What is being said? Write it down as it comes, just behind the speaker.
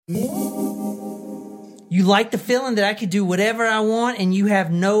You like the feeling that I could do whatever I want and you have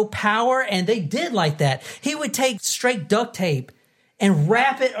no power? And they did like that. He would take straight duct tape and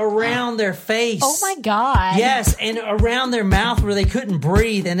wrap it around their face. Oh my God. Yes, and around their mouth where they couldn't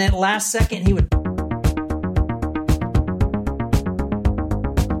breathe. And then last second he would...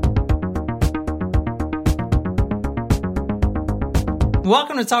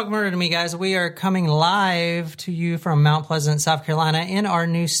 Welcome to Talk Murder to Me, guys. We are coming live to you from Mount Pleasant, South Carolina in our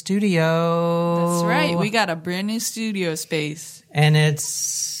new studio. That's right. We got a brand new studio space. And it's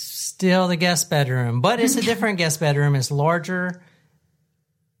still the guest bedroom, but it's a different guest bedroom. It's larger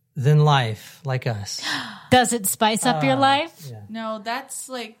than life, like us. Does it spice up your life? Yeah. No, that's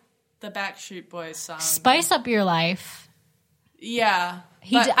like the Backstreet Boys song. Spice up your life. Yeah.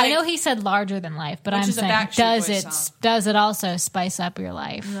 I know he said larger than life, but I'm saying, does it also spice up your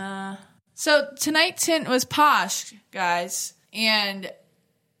life? So tonight's hint was Posh, guys, and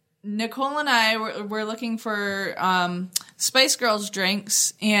Nicole and I were looking for Spice Girls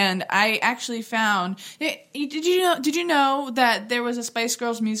drinks, and I actually found. Did you know that there was a Spice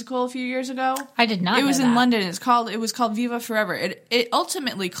Girls musical a few years ago? I did not. It was know in that. London. It was called Viva Forever. It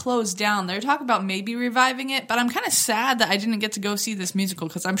ultimately closed down. They're talking about maybe reviving it, but I'm kind of sad that I didn't get to go see this musical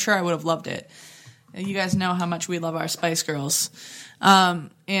because I'm sure I would have loved it. You guys know how much we love our Spice Girls, and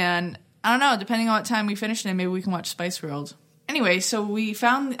I don't know. Depending on what time we finish it, maybe we can watch Spice World. Anyway, so I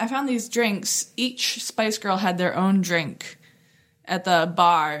found these drinks. Each Spice Girl had their own drink at the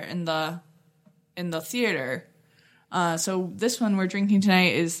bar in the theater. So this one we're drinking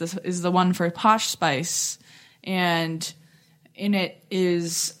tonight is the one for Posh Spice, and in it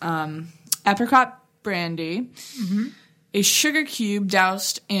is apricot brandy, a sugar cube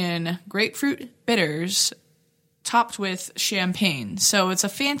doused in grapefruit bitters, topped with champagne. So it's a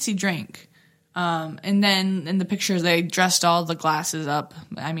fancy drink. And then in the pictures, they dressed all the glasses up.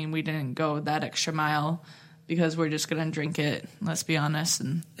 I mean, we didn't go that extra mile because we're just going to drink it, let's be honest.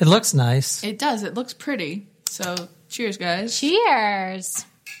 And it looks nice. It does. It looks pretty. So cheers, guys. Cheers.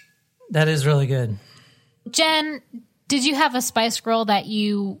 That is really good. Jen, did you have a Spice Girl that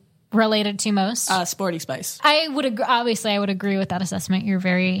you related to most? Sporty Spice. I would agree with that assessment. You're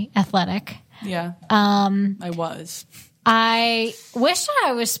very athletic. Yeah. I was. I wish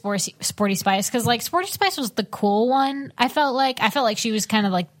I was Sporty Spice because like Sporty Spice was the cool one. I felt like she was kind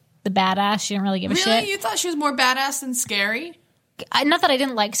of like the badass. She didn't really give a shit. Really? You thought she was more badass than Scary? Not that I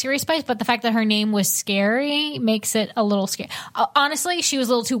didn't like Scary Spice, but the fact that her name was Scary makes it a little scary. Honestly, she was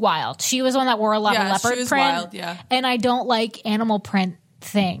a little too wild. She was one that wore a lot of leopard she was print. Wild, yeah. And I don't like animal print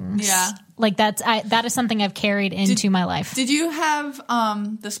things. Yeah. Like that is something I've carried into my life. Did you have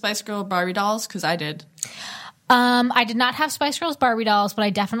the Spice Girl Barbie dolls? Because I did. I did not have Spice Girls Barbie dolls, but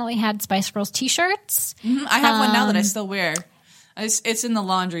I definitely had Spice Girls t-shirts. Mm-hmm. I have one now that I still wear. It's in the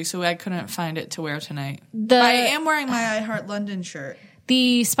laundry, so I couldn't find it to wear tonight. But I am wearing my I Heart London shirt.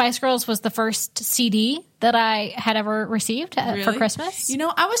 The Spice Girls was the first CD that I had ever received for Christmas. You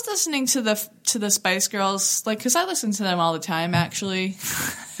know, I was listening to the Spice Girls, like, because I listen to them all the time, actually.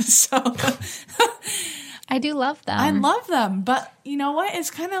 So I do love them. I love them, but you know what?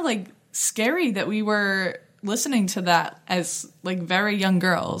 It's kind of like scary that we were listening to that as like very young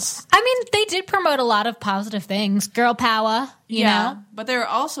girls. I mean, they did promote a lot of positive things, girl power, you know. But they were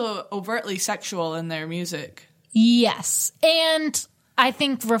also overtly sexual in their music. Yes, and I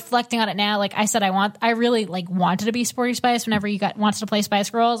think reflecting on it now, like I said, I really like wanted to be Sporty Spice. Whenever you wanted to play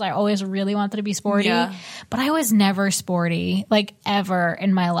Spice Girls, I always really wanted to be sporty. Yeah. But I was never sporty, like ever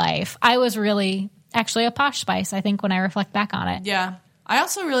in my life. I was really actually a Posh Spice, I think, when I reflect back on it. Yeah. I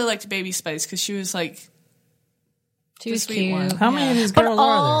also really liked Baby Spice because she was like she was sweet cute. one. How many of these girls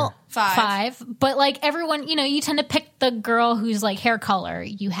are there? Five. But like everyone, you know, you tend to pick the girl whose like hair color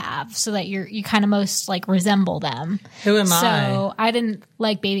you have so that you kind of most like resemble them. Who am so I? So I didn't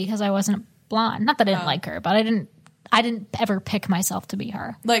like Baby because I wasn't blonde. Not that I didn't like her, but I didn't ever pick myself to be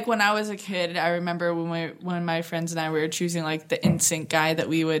her. Like when I was a kid, I remember when my friends and I were choosing like the NSYNC guy that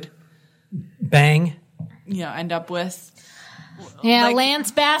we would bang, end up with. Yeah, like, Lance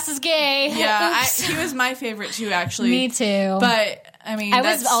Bass is gay. Yeah, he was my favorite too, actually. Me too. But I mean, I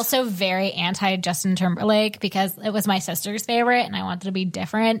was also very anti Justin Timberlake because it was my sister's favorite, and I wanted to be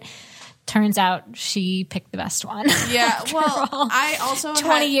different. Turns out she picked the best one. Yeah, well, I also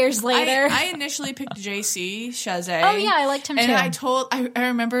 20 years later. I initially picked JC Chazé. Oh yeah, I liked him too. And I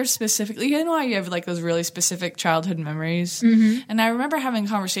remember specifically, you know how you have like those really specific childhood memories? Mm-hmm. And I remember having a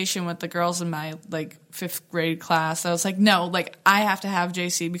conversation with the girls in my like 5th grade class. I was like, no, like I have to have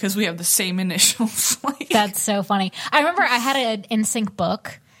JC because we have the same initials. Like, that's so funny. I remember I had an NSYNC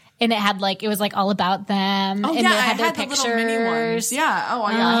book. And it had like, it was like all about them. Oh, and yeah, they I had their had the pictures. little mini ones. Yeah. Oh,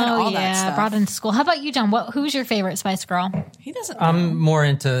 yeah, I had all that stuff. Brought into school. How about you, John? Who's your favorite Spice Girl? He doesn't. I'm more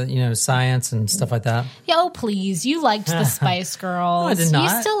into, science and stuff like that. Yeah, oh, please. You liked the Spice Girls. No, I did not.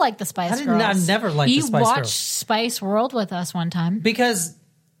 You still like the Spice Girls. I've never liked the Spice You watched Girls. Spice World with us one time. Because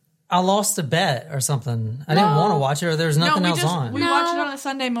I lost a bet or something. I didn't want to watch it, or there's nothing else on. We watched it on a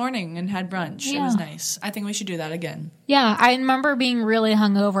Sunday morning and had brunch. Yeah. It was nice. I think we should do that again. Yeah, I remember being really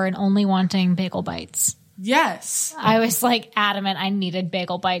hungover and only wanting bagel bites. Yes. I was like adamant I needed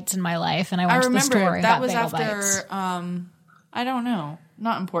bagel bites in my life, and I I went to the remember store that and was got bagel after, bites. I don't know.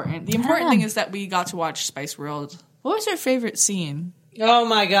 Not important. The important thing is that we got to watch Spice World. What was your favorite scene? Oh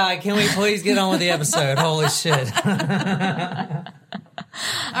my God, can we please get on with the episode? Holy shit.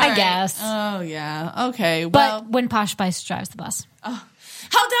 I guess. Oh, yeah. Okay. But Well, when Posh Spice drives the bus.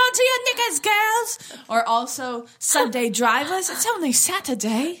 hold on to your knickers, girls. Or also, Sunday drivers. It's only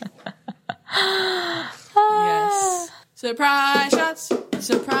Saturday. Yes. Surprise shots.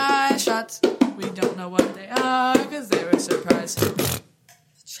 Surprise shots. We don't know what they are because they're a surprise.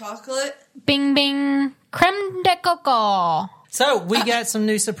 Chocolate. Bing, bing. Creme de coco. So we got some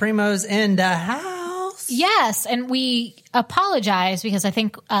new Supremos in the house. Yes, and we apologize because I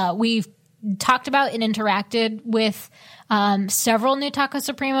think we've talked about and interacted with several new Taco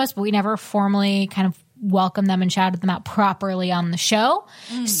Supremos, but we never formally kind of welcomed them and shouted them out properly on the show.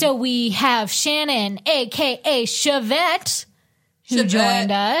 So we have Shannon, a.k.a. Chevette, who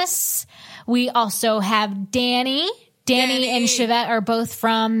joined us. We also have Danny. Danny and Chevette are both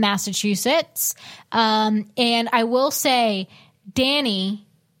from Massachusetts. And I will say, Danny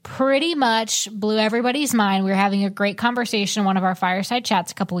pretty much blew everybody's mind. We were having a great conversation in one of our fireside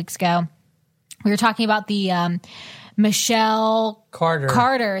chats a couple weeks ago. We were talking about the Michelle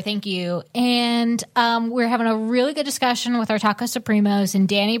Carter, thank you. And we were having a really good discussion with our Taco Supremos, and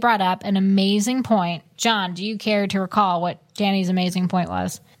Danny brought up an amazing point. John, do you care to recall what Danny's amazing point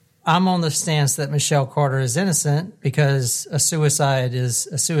was? I'm on the stance that Michelle Carter is innocent because a suicide is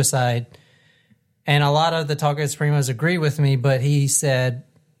a suicide. And a lot of the Taco Supremos agree with me, but he said,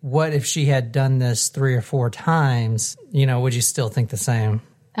 what if she had done this 3 or 4 times? Would you still think the same?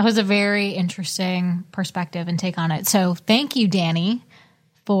 That was a very interesting perspective and take on it. So thank you, Danny,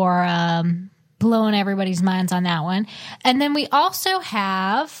 for blowing everybody's minds on that one. And then we also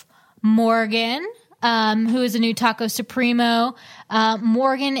have Morgan, who is a new Taco Supremo.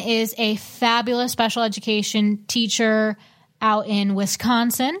 Morgan is a fabulous special education teacher out in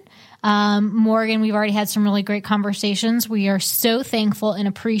Wisconsin. Morgan, we've already had some really great conversations. We are so thankful and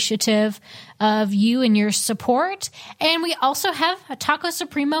appreciative of you and your support. And we also have a Taco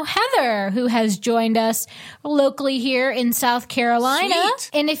Supremo Heather, who has joined us locally here in South Carolina.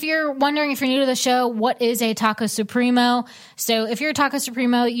 Sweet. And if you're wondering, if you're new to the show, what is a Taco Supremo? So if you're a Taco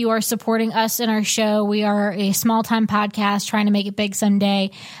Supremo, you are supporting us in our show. We are a small-time podcast trying to make it big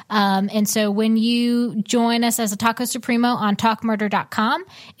someday. And so when you join us as a Taco Supremo on talkmurder.com,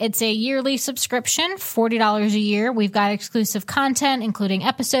 it's a yearly subscription, $40 a year. We've got exclusive content, including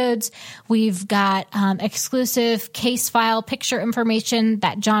episodes. We've got exclusive case file picture information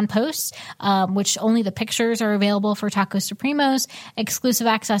that John posts, which only the pictures are available for Taco Supremos, exclusive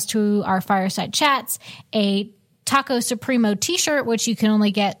access to our fireside chats, a Taco Supremo t-shirt, which you can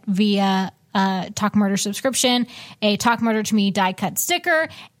only get via Talk Murder subscription, a Talk Murder to Me die cut sticker,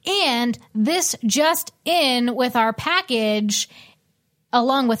 and this just in with our package,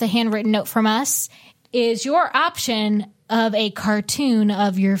 along with a handwritten note from us, is your option of a cartoon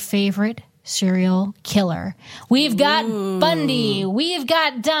of your favorite serial killer. We've got Bundy, we've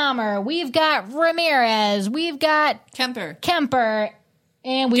got Dahmer, we've got Ramirez, we've got Kemper,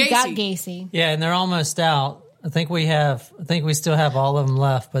 and we've got Gacy. Yeah, and they're almost out. I think we still have all of them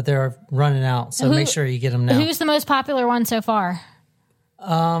left, but they're running out. So make sure you get them now. Who's the most popular one so far?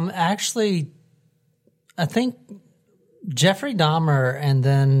 Actually, I think Jeffrey Dahmer and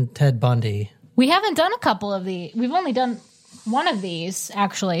then Ted Bundy. We haven't done a couple of these. We've only done one of these,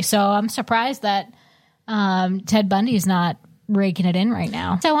 actually. So I'm surprised that Ted Bundy's not raking it in right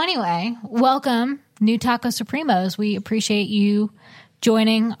now. So anyway, welcome, new Taco Supremos. We appreciate you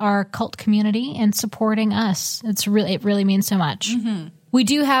joining our cult community and supporting us. It really means so much. Mm-hmm. We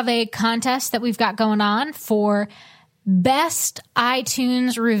do have a contest that we've got going on for best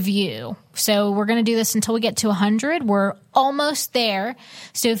iTunes review. So we're going to do this until we get to 100. We're almost there.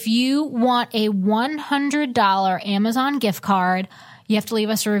 So if you want a $100 Amazon gift card, you have to leave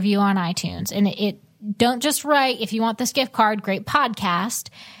us a review on iTunes. And don't just write, if you want this gift card, great podcast.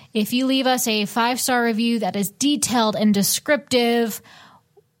 If you leave us a 5-star review that is detailed and descriptive,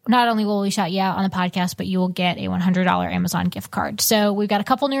 not only will we shout you out on the podcast, but you will get a $100 Amazon gift card. So we've got a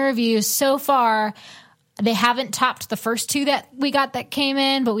couple new reviews so far. They haven't topped the first 2 that we got that came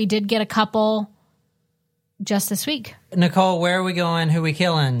in, but we did get a couple just this week. Nicole, where are we going? Who we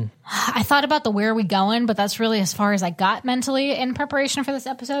killing? I thought about the where are we going, but that's really as far as I got mentally in preparation for this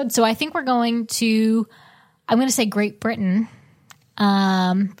episode. So I think we're going to, I'm going to say Great Britain.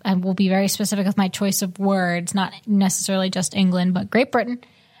 I will be very specific with my choice of words, not necessarily just England, but Great Britain.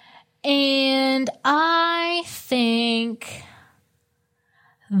 And I think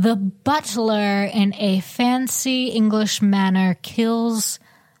the butler in a fancy English manner kills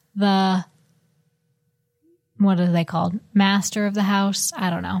the, what are they called? Master of the house? I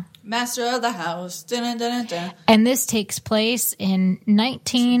don't know. Master of the house. Dun, dun, dun, dun. And this takes place in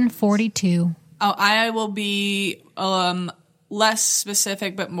 1942. Oh, I will be less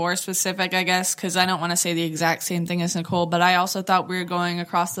specific, but more specific, I guess, because I don't want to say the exact same thing as Nicole, but I also thought we were going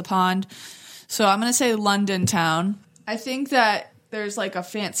across the pond. So I'm going to say London town. I think that there's like a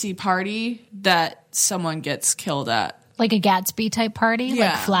fancy party that someone gets killed at. Like a Gatsby type party,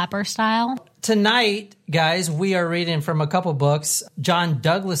 Yeah. like Flapper style. Tonight, guys, we are reading from a couple books. John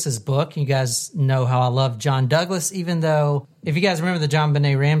Douglas's book. You guys know how I love John Douglas, even though, if you guys remember the John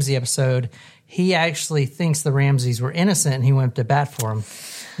Benet Ramsey episode, he actually thinks the Ramseys were innocent and he went to bat for them.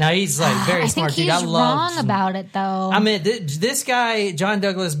 Now, he's like very smart dude. I I think he's love wrong about it, though. I mean, this guy, John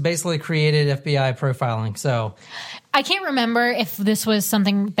Douglas, basically created FBI profiling. So I can't remember if this was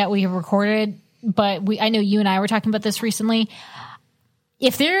something that we recorded, but I know you and I were talking about this recently.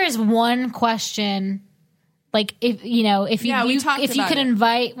 If there is one question, like if you could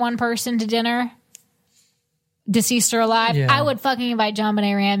invite one person to dinner, deceased or alive, Yeah. I would fucking invite John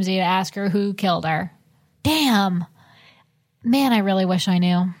Benet Ramsey to ask her who killed her. Damn. Man, I really wish I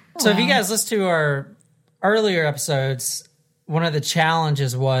knew. So if you guys listen to our earlier episodes, one of the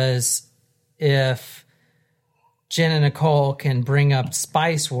challenges was if Jen and Nicole can bring up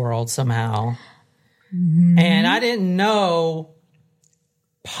Spice World somehow. Mm-hmm. And I didn't know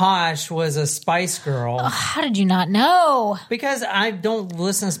Posh was a Spice Girl. How did you not know? Because I don't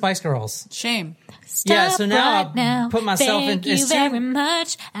listen to Spice Girls. Shame. Stop so now right I now. put myself Thank in- you as soon- very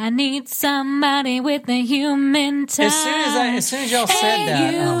much. I need somebody with a human touch. As soon as y'all said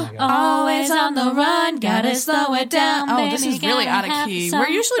that, oh my God. Always on the run, gotta slow it down. Oh, baby, this is really gotta out of have key. some We're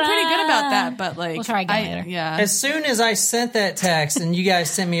usually pretty good about fun. that, but like, We'll try again later. Yeah. As soon as I sent that text and you guys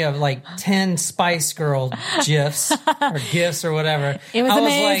sent me of like 10 Spice Girl GIFs or GIFs or whatever, It was I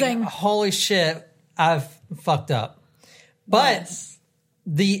amazing. was like, holy shit, I've fucked up. But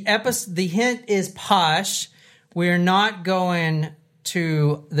the hint is Posh. We're not going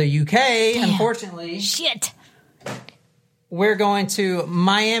to the UK, unfortunately. Shit. We're going to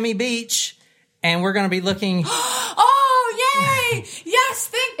Miami Beach, and we're going to be looking. Oh, yay! Yes,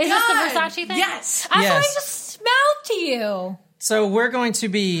 thank Is God. this the Versace thing? Yes. I Yes. thought I just smelled to you. So we're going to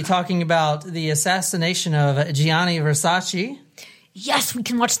be talking about the assassination of Gianni Versace. Yes, we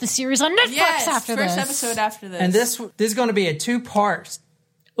can watch the series on Netflix Yes, after first this. episode after this. And this is going to be a 2-part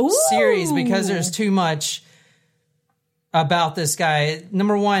series because there's too much about this guy.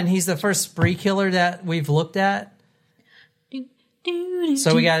 Number one, he's the first spree killer that we've looked at.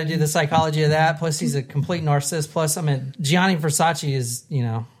 So we got to do the psychology of that. Plus, he's a complete narcissist. Plus, I mean, Gianni Versace is,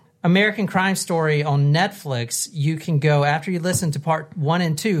 American Crime Story on Netflix. You can go, after you listen to part 1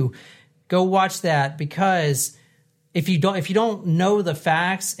 and 2, go watch that, because if you don't know the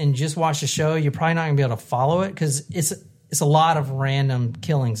facts and just watch the show, you're probably not going to be able to follow it, because it's a lot of random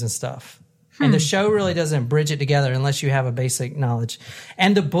killings and stuff. And the show really doesn't bridge it together unless you have a basic knowledge.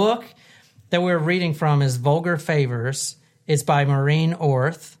 And the book that we're reading from is Vulgar Favors. It's by Maureen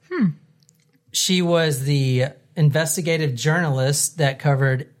Orth. She was the investigative journalist that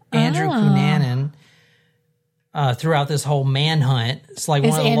covered Andrew Cunanan throughout this whole manhunt. It's like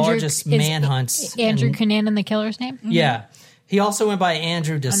one of the largest manhunts. Andrew Cunanan the killer's name? Yeah. He also went by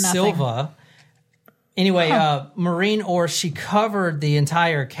Andrew De Silva. Anyway, Maureen Orth, she covered the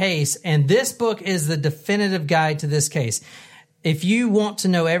entire case, and this book is the definitive guide to this case. If you want to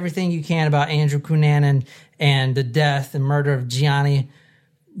know everything you can about Andrew Cunanan and the death and murder of Gianni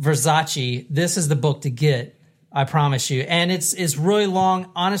Versace, this is the book to get, I promise you. And it's really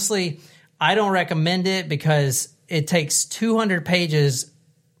long. Honestly, I don't recommend it because it takes 200 pages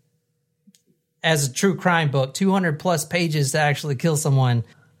as a true crime book, 200 plus pages to actually kill someone.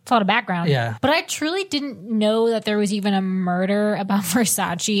 It's a lot of background. Yeah. But I truly didn't know that there was even a murder about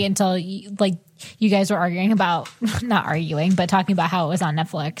Versace until you guys were arguing about, not arguing, but talking about how it was on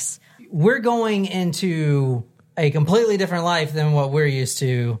Netflix. We're going into a completely different life than what we're used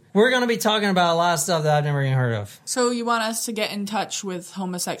to. We're going to be talking about a lot of stuff that I've never even heard of. So you want us to get in touch with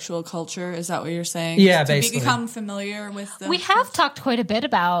homosexual culture? Is that what you're saying? Yeah, to basically. become familiar with them? We have talked quite a bit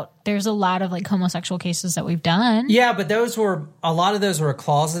about, there's a lot of like homosexual cases that we've done. Yeah, but a lot of those were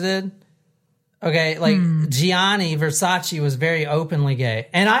closeted. Okay, like Gianni Versace was very openly gay.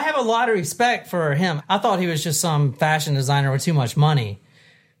 And I have a lot of respect for him. I thought he was just some fashion designer with too much money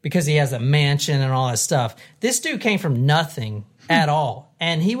because he has a mansion and all that stuff. This dude came from nothing at all.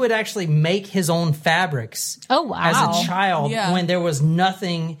 And he would actually make his own fabrics Oh, wow. as a child Yeah. when there was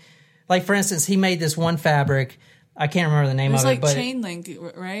nothing. Like, for instance, he made this one fabric. I can't remember the name It was of like it, but chain link,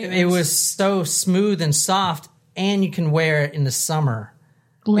 right? it was so smooth and soft, and you can wear it in the summer.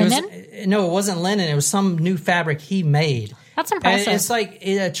 Linen? No, it wasn't linen. It was some new fabric he made. That's impressive. And it's like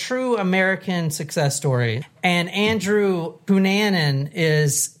a true American success story. And Andrew Cunanan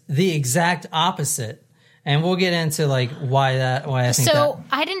is the exact opposite. And we'll get into like why I think that. So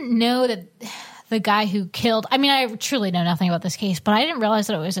I didn't know that the guy who killed, I mean, I truly know nothing about this case, but I didn't realize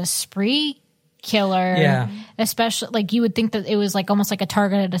that it was a spree killer. Yeah. Especially, like, you would think that it was like almost like a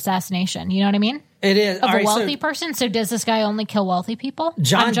targeted assassination. You know what I mean? It is. Of a wealthy person. So does this guy only kill wealthy people?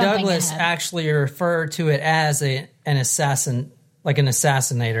 John I'm jumping Douglas ahead. actually referred to it as an assassin, like an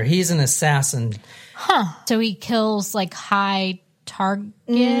assassinator. He's an assassin. So he kills like high target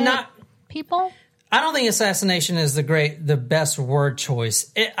people? I don't think assassination is the best word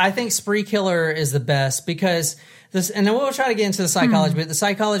choice. I think spree killer is the best because this, and then we'll try to get into the psychology, but the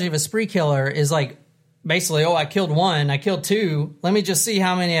psychology of a spree killer is like basically, I killed one, I killed two, let me just see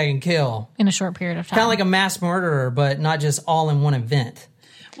how many I can kill. In a short period of time. Kind of like a mass murderer, but not just all in one event.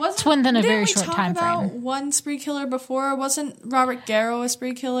 It's within a very short time Didn't we talk about frame. one spree killer before? Wasn't Robert Garrow a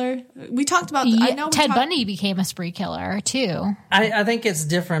spree killer? We talked about... I know Ted Bundy became a spree killer, too. I think it's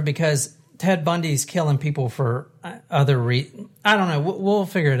different because Ted Bundy's killing people for other reasons. I don't know. We'll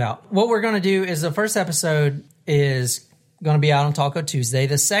figure it out. What we're going to do is the first episode is going to be out on Taco Tuesday.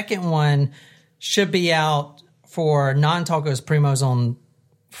 The second one should be out for non-Tacos Primos on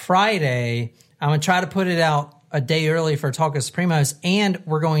Friday. I'm going to try to put it out a day early for Tacos Primos, and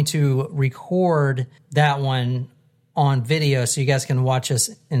we're going to record that one on video so you guys can watch us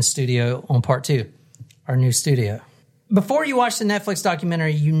in studio on part 2, our new studio. Before you watch the Netflix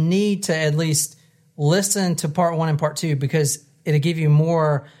documentary, you need to at least listen to part 1 and part 2 because it'll give you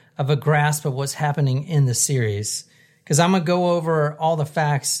more of a grasp of what's happening in the series. Because I'm going to go over all the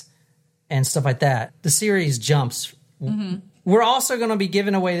facts and stuff like that. The series jumps. Mm-hmm. We're also going to be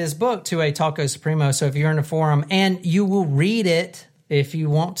giving away this book to a Taco Supremo. So if you're in a forum and you will read it, if you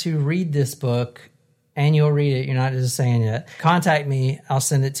want to read this book and you'll read it, you're not just saying it, contact me. I'll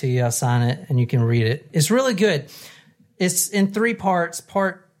send it to you. I'll sign it and you can read it. It's really good. It's in 3 parts.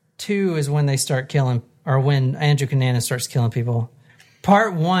 Part 2 is when they start killing, or when Andrew Cunanan starts killing people.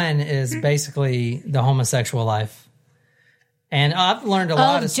 Part 1 is basically the homosexual life. And I've learned a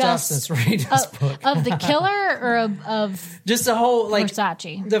lot of stuff since reading this book. Of the killer or of just the whole, like,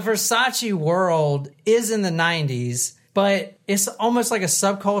 Versace? The Versace world is in the 90s, but it's almost like a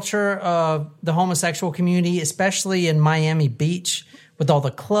subculture of the homosexual community, especially in Miami Beach with all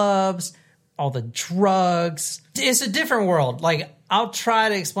the clubs, all the drugs. It's a different world. Like, I'll try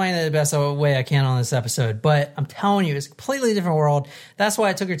to explain it the best way I can on this episode, but I'm telling you, it's a completely different world. That's why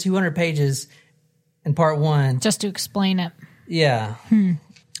it took her 200 pages in part 1. Just to explain it. Yeah.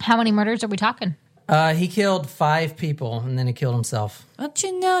 How many murders are we talking? He killed 5 people, and then he killed himself. But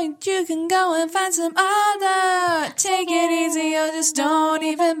you know you can go and find some other. Take it easy or just don't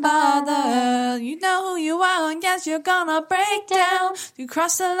even bother. You know who you are and yes, you're gonna break down. You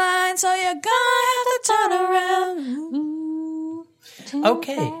cross the line, so you're gonna have to turn around. Ooh,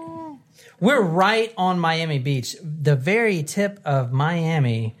 Okay. We're right on Miami Beach, the very tip of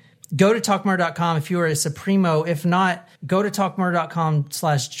Miami. Go to talkmurder.com if you are a Supremo. If not, go to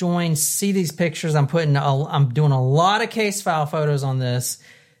talkmurder.com/join. See these pictures. I'm doing a lot of case file photos on this.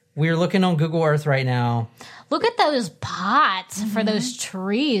 We're looking on Google Earth right now. Look at those pots for those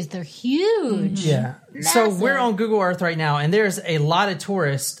trees. They're huge. Yeah. So we're on Google Earth right now, and there's a lot of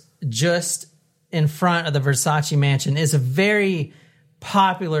tourists just in front of the Versace mansion. It's a very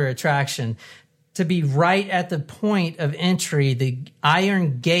popular attraction. To be right at the point of entry, the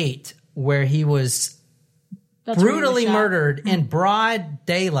Iron Gate, where he was brutally murdered in broad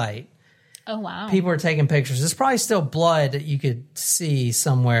daylight. Oh, wow. People are taking pictures. There's probably still blood that you could see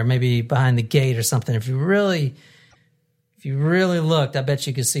somewhere, maybe behind the gate or something. If you really looked, I bet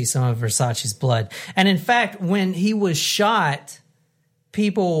you could see some of Versace's blood. And in fact, when he was shot,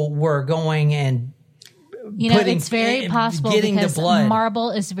 people were going and it's very possible getting because the blood.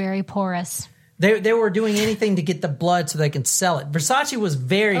 marble is very porous. They were doing anything to get the blood so they can sell it. Versace was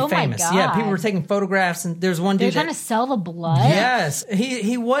very famous. God. Yeah, people were taking photographs, and there's one dude They're trying to sell the blood? Yes.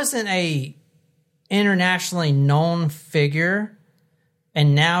 He wasn't a internationally known figure,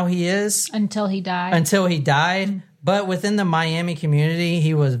 and now he is. Until he died. Until he died. But within the Miami community,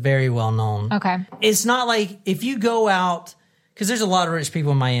 he was very well known. Okay. It's not like if you go out, because there's a lot of rich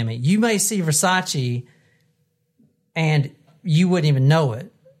people in Miami, you may see Versace and you wouldn't even know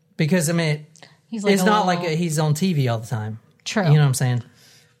it. Because, I mean, it's not like he's on TV all the time. True. You know what I'm saying?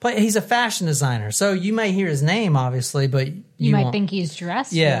 But he's a fashion designer. So you may hear his name, obviously, but you might won't. think he's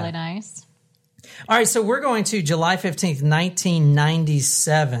dressed really nice. All right, so we're going to July 15th,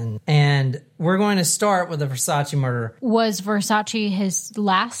 1997, and we're going to start with the Versace murder. Was Versace his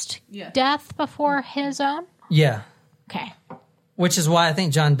last death before his own? Yeah. Okay. Which is why I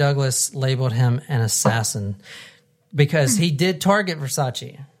think John Douglas labeled him an assassin, because he did target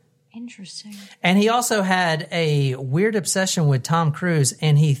Versace. Interesting. And he also had a weird obsession with Tom Cruise,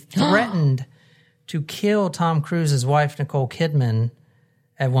 and he threatened to kill Tom Cruise's wife, Nicole Kidman,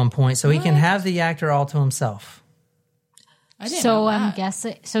 at one point, so he can have the actor all to himself. I didn't know that. I'm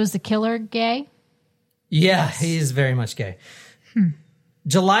guessing. So is the killer gay? Yeah, he is very much gay.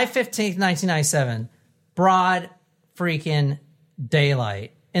 July 15th, 1997, broad freaking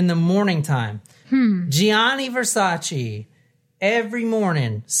daylight in the morning time. Gianni Versace, every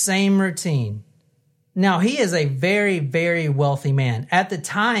morning, same routine. Now, he is a very, very wealthy man. At the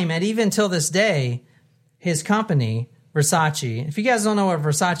time, and even till this day, his company, Versace. If you guys don't know what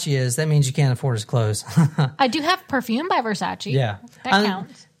Versace is, that means you can't afford his clothes. I do have perfume by Versace. Yeah. That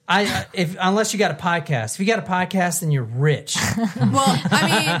counts. Unless you got a podcast. If you got a podcast, then you're rich. Well, I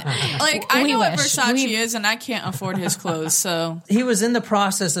mean, like, I know what wish. Versace is, and I can't afford his clothes, so. He was in the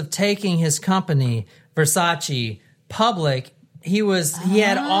process of taking his company, Versace, public. He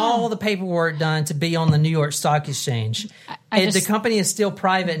had all the paperwork done to be on the New York Stock Exchange. The company is still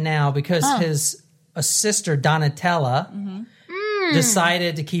private now because his sister, Donatella,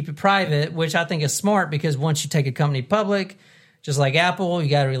 decided to keep it private, which I think is smart, because once you take a company public, just like Apple, you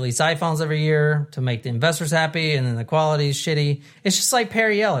got to release iPhones every year to make the investors happy, and then the quality is shitty. It's just like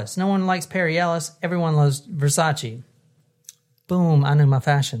Perry Ellis. No one likes Perry Ellis. Everyone loves Versace. Boom, I knew my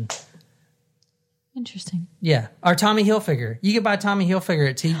fashion. Interesting. Yeah. Or Tommy Hilfiger. You can buy Tommy Hilfiger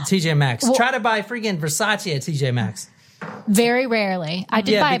at TJ Maxx. Try to buy freaking Versace at TJ Maxx. Very rarely. I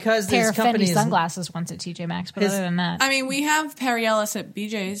did buy a because pair this of company Fendi is- sunglasses once at TJ Maxx, but other than that. I mean, we have Perry Ellis at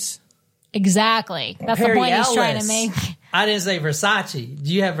BJ's. Exactly. That's Perry the point he's trying Ellis. to make. I didn't say Versace.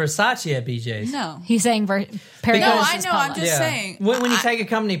 Do you have Versace at BJ's? No. He's saying Perry No, Ellis I is know. I'm public. just saying. When you take a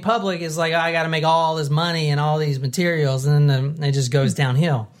company public, it's like, I got to make all this money and all these materials, and then it just goes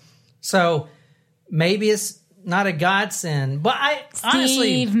downhill. So maybe it's not a godsend, but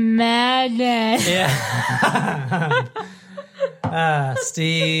honestly, Steve Madden.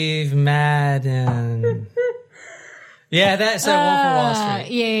 Steve Madden. Yeah, that's a Wolf of Wall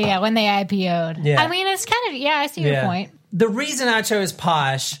Street. Yeah. When they IPO'd. Yeah. I mean, it's kind of, I see your point. The reason I chose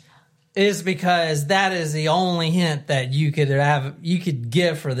Posh is because that is the only hint that you could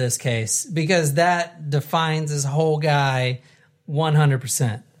give for this case, because that defines this whole guy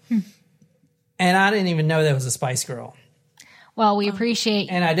 100%. And I didn't even know that was a Spice Girl. Well, we appreciate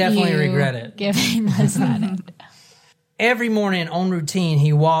And I definitely you regret it. giving us that. Every morning on routine,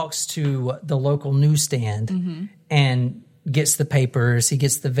 he walks to the local newsstand and gets the papers. He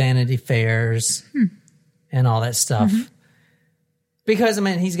gets the Vanity Fairs and all that stuff. Because, I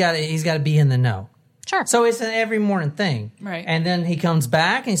mean, he's got to be in the know. Sure. So it's an every morning thing. Right. And then he comes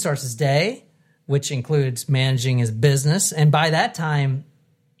back and he starts his day, which includes managing his business. And by that time,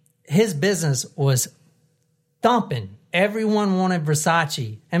 his business was thumping. Everyone wanted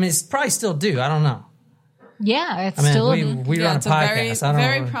Versace. I mean, it's probably still do. I don't know. Yeah, it's I mean, still we run a it's podcast. a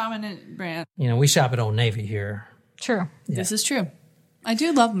very prominent brand. We shop at Old Navy here. true. This is true. I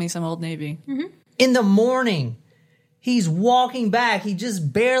do love me some Old Navy. In the morning, he's walking back. He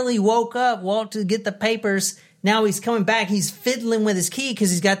just barely woke up, walked to get the papers. Now he's coming back. He's fiddling with his key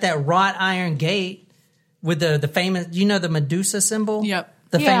because he's got that wrought iron gate with the famous, the Medusa symbol? Yep.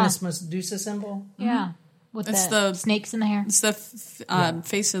 The Yeah. famous Medusa symbol? Yeah. With It's the the- snakes in the hair. It's the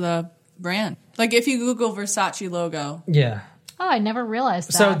face of the brand. Like if you Google Versace logo. Yeah. Oh, I never realized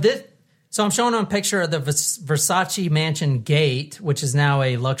that. So I'm showing on a picture of the Versace Mansion Gate, which is now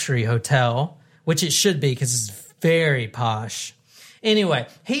a luxury hotel, which it should be because it's very posh. Anyway,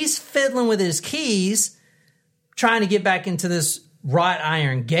 he's fiddling with his keys, trying to get back into this wrought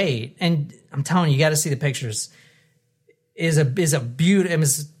iron gate. And I'm telling you, got to see the pictures. Is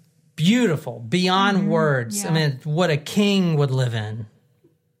beautiful beyond words. Yeah. I mean, what a king would live in.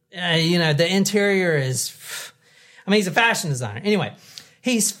 the interior is, he's a fashion designer. Anyway,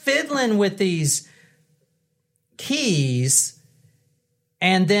 he's fiddling with these keys,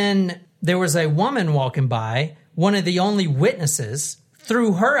 and then there was a woman walking by, one of the only witnesses.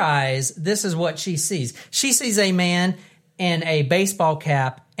 Through her eyes, this is what she sees. She sees a man in a baseball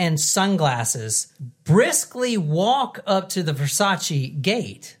cap and sunglasses briskly walk up to the Versace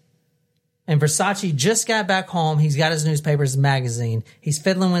gate. And Versace just got back home. He's got his newspapers, magazine. He's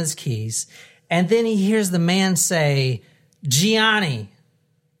fiddling with his keys. And then he hears the man say, Gianni,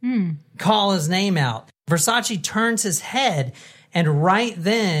 call his name out. Versace turns his head, and right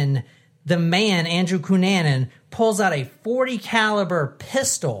then the man, Andrew Cunanan, pulls out a .40 caliber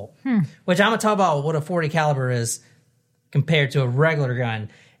pistol, which I'm going to talk about what a .40 caliber is compared to a regular gun.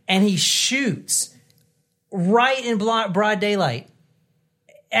 And he shoots right in broad daylight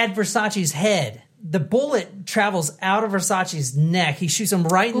at Versace's head. The bullet travels out of Versace's neck. He shoots him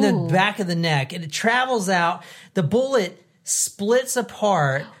right in the back of the neck, and it travels out. The bullet splits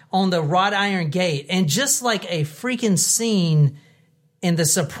apart on the wrought iron gate, and just like a freaking scene in The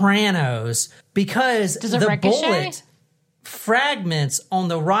Sopranos, because the bullet fragments on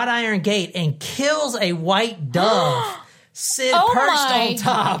the wrought iron gate and kills a white dove perched on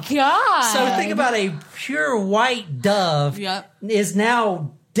top. God. So think about a pure white dove is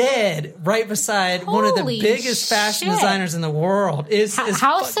now dead right beside one of the biggest fashion designers in the world.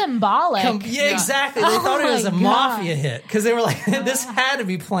 How symbolic. Exactly. They thought it was a mafia hit because they were like, this had to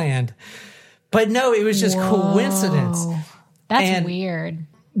be planned. But no, it was just coincidence. That's weird.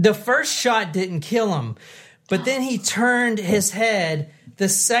 The first shot didn't kill him, but then he turned his head. The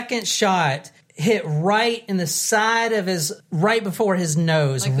second shot hit right in the side of right before his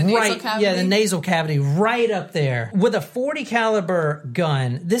nose. Like the nasal cavity? Yeah, the nasal cavity, right up there. With a .40 caliber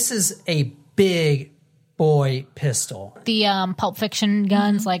gun, this is a big boy pistol. The Pulp Fiction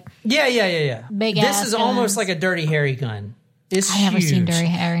guns, like... Yeah. Big This ass is guns. Almost like a Dirty Harry gun. It's I haven't huge. seen Dirty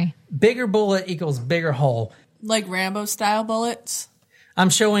Harry. Bigger bullet equals bigger hole. Like Rambo-style bullets?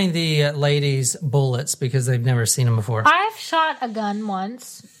 I'm showing the ladies bullets because they've never seen them before. I've shot a gun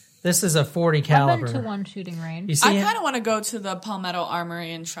once. This is a .40 caliber. I've been to one shooting range. You see, I kind of want to go to the Palmetto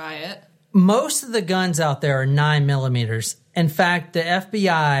Armory and try it. most of the guns out there are 9 millimeters. In fact, the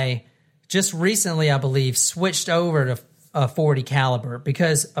FBI just recently, I believe, switched over to a .40 caliber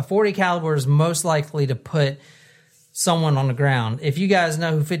because a .40 caliber is most likely to put someone on the ground. If you guys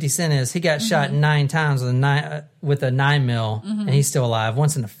know who 50 Cent is, he got shot 9 times with a 9 mil, and he's still alive.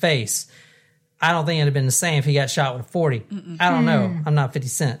 Once in the face. I don't think it'd have been the same if he got shot with a 40. I don't know. I'm not 50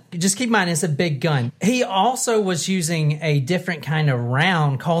 Cent. Just keep in mind, it's a big gun. He also was using a different kind of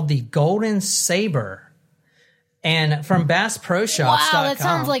round called the Golden Saber. And from BassProShops.com. Wow, that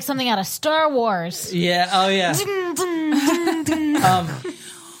sounds like something out of Star Wars. Yeah. Oh, yeah.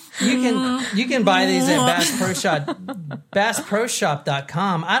 You can buy these at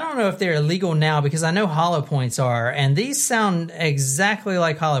BassProShop.com. I don't know if they're illegal now because I know hollow points are, and these sound exactly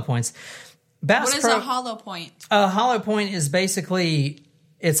like hollow points. What is a hollow point? A hollow point is basically,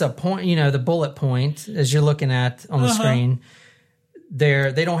 it's a point, the bullet point, as you're looking at on the screen.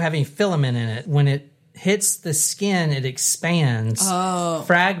 They don't have any filament in it. When it hits the skin, it expands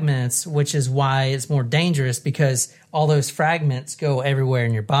fragments, which is why it's more dangerous because all those fragments go everywhere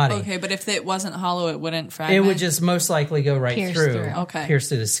in your body. Okay, but if it wasn't hollow, it wouldn't fragment? It would just most likely go right Pierce through. through. Pierce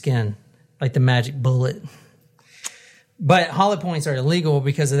through the skin, like the magic bullet. But hollow points are illegal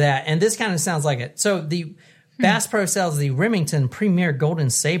because of that. And this kind of sounds like it. So the Bass Pro sells the Remington Premier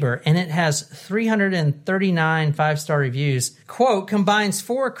Golden Saber, and it has 339 5-star reviews. Quote, combines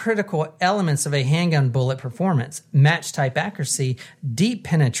 4 critical elements of a handgun bullet performance: match type accuracy, deep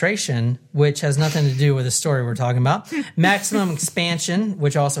penetration, which has nothing to do with the story we're talking about, maximum expansion,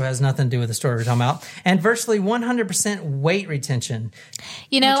 which also has nothing to do with the story we're talking about, and virtually 100% weight retention.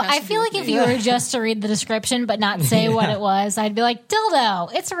 I feel like if you were just to read the description but not say what it was, I'd be like,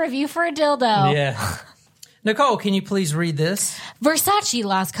 dildo. It's a review for a dildo. Yeah. Nicole, can you please read this? Versace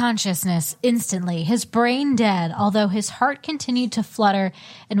lost consciousness instantly, his brain dead, although his heart continued to flutter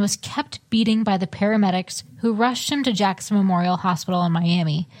and was kept beating by the paramedics who rushed him to Jackson Memorial Hospital in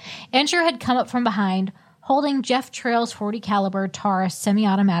Miami. Andrew had come up from behind, holding Jeff Trail's .40 caliber Taurus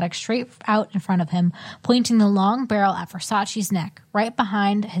semi-automatic straight out in front of him, pointing the long barrel at Versace's neck, right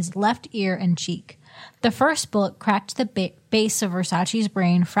behind his left ear and cheek. The first bullet cracked the base of Versace's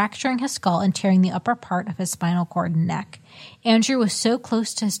brain, fracturing his skull and tearing the upper part of his spinal cord and neck. Andrew was so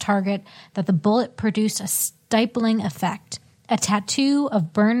close to his target that the bullet produced a stifling effect, a tattoo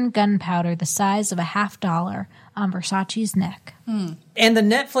of burned gunpowder the size of a $50 on Versace's neck. And the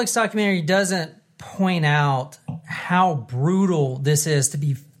Netflix documentary doesn't point out how brutal this is to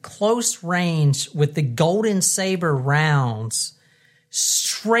be close range with the golden saber rounds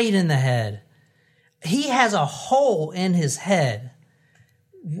straight in the head. He has a hole in his head.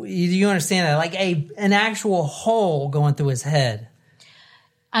 Do you understand that? Like an actual hole going through his head.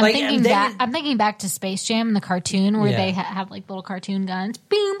 I'm thinking back to Space Jam, the cartoon where they have like little cartoon guns.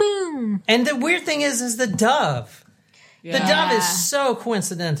 Boom, boom. And the weird thing is the dove. Yeah. The dove is so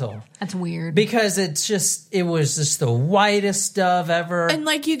coincidental. That's weird. Because it was just the whitest dove ever. And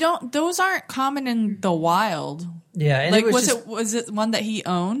like those aren't common in the wild. Yeah. And like was it one that he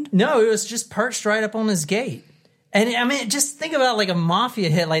owned? No, it was just perched right up on his gate. And I mean, just think about like a mafia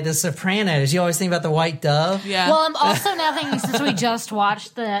hit like The Sopranos. You always think about the white dove. Yeah. Well, I'm also now thinking, since we just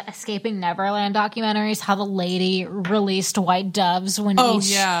watched the Escaping Neverland documentaries, how the lady released white doves when when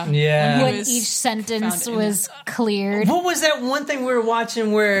each sentence was cleared. What was that one thing we were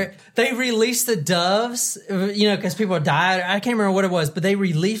watching where they released the doves? Because people died. I can't remember what it was, but they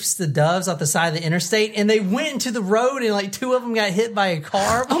released the doves off the side of the interstate, and they went into the road, and like 2 of them got hit by a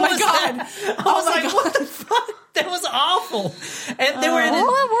car. Oh my god! I was like, what the fuck? That was awful. And they were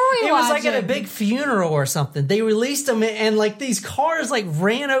what were we it was watching? like at a big funeral or something. They released them and like these cars like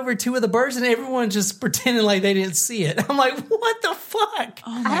ran over 2 of the birds and everyone just pretending like they didn't see it. I'm like, what the fuck?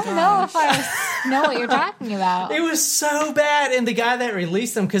 Oh my I don't know if I know what you're talking about. It was so bad. And the guy that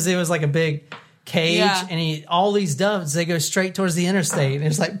released them, because it was like a big cage and all these doves, they go straight towards the interstate. And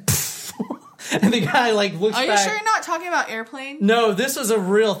it's like, and the guy like looks back. Are you sure you're not talking about Airplane? No, this was a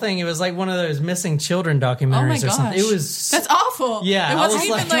real thing. It was like one of those missing children documentaries or something. It was That's awful. Yeah, it wasn't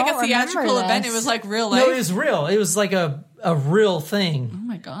even like a don't theatrical remember event. this. It was like real life. No, it was real. It was like a real thing. Oh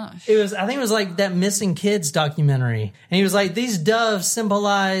my gosh. It was. I think it was like that Missing Kids documentary, and he was like, "These doves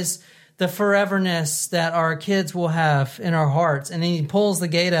symbolize the foreverness that our kids will have in our hearts." And then he pulls the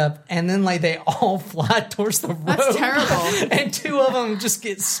gate up, and then like they all fly towards the road. That's terrible. And 2 of them just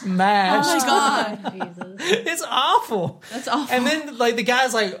get smashed. Oh my god. It's awful. That's awful. And then like the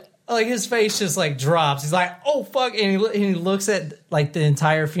guy's like his face just like drops. He's like, "Oh fuck!" And he looks at like the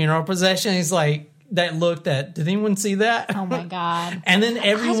entire funeral procession. He's like, that look that, did anyone see that? Oh my god. And then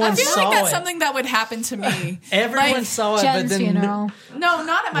everyone I feel saw like that's it. something that would happen to me. Everyone like, saw it, Jen's but then funeral. No,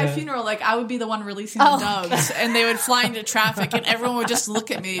 not at my funeral. Like I would be the one releasing the doves, and they would fly into traffic, and everyone would just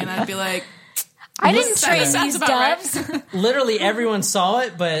look at me, and I'd be like, I didn't train sounds these about right. doves. literally everyone saw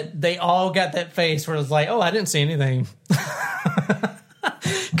it, but they all got that face where it was like, "Oh, I didn't see anything."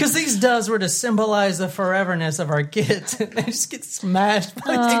 Because these doves were to symbolize the foreverness of our kids. They just get smashed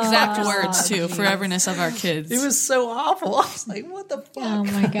by exact words too. Foreverness of our kids. It was so awful. I was like, what the fuck? Oh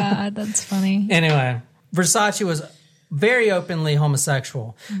my god, that's funny. Anyway, Versace was very openly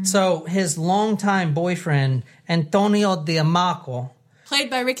homosexual. Mm-hmm. So his longtime boyfriend, Antonio D'Amaco. Played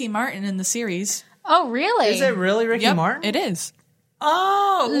by Ricky Martin in the series. Oh really? Is it really Ricky Yep, Martin? it is.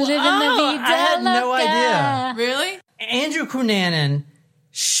 Oh, Living la vida I had no loca. idea. Really? Andrew Cunanan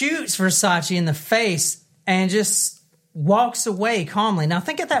shoots Versace in the face and just walks away calmly. Now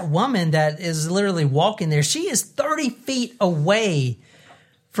think of that woman that is literally walking there. She is 30 feet away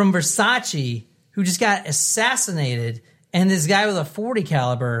from Versace, who just got assassinated, and this guy with a .40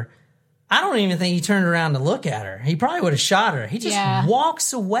 caliber. I don't even think he turned around to look at her. He probably would have shot her. He just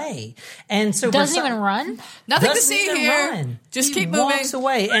walks away. And so doesn't even run? Nothing to doesn't see even here. run. Just He keep moving. walks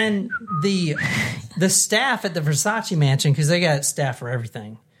away. And the staff at the Versace mansion, because they got staff for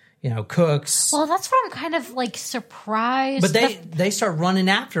everything, cooks. Well, that's what I'm kind of like surprised. But they start running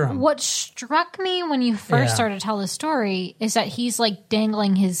after him. What struck me when you first started to tell the story is that he's like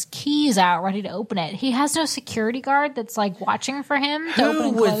dangling his keys out, ready to open it. He has no security guard that's like watching for him to open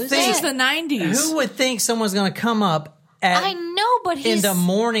and would close think- This is it. the 90s. Who would think someone's going to come up at I know, but in he's the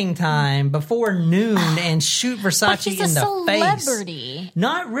morning time before noon and shoot but Versace he's a in the face? celebrity.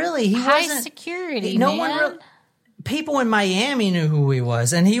 Not really. He High wasn't. security, No man. one. People in Miami knew who he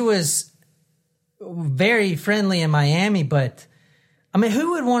was, and he was very friendly in Miami. But I mean,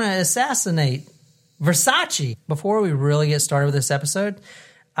 who would want to assassinate Versace? Before we really get started with this episode,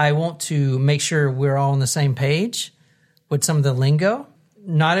 I want to make sure we're all on the same page with some of the lingo.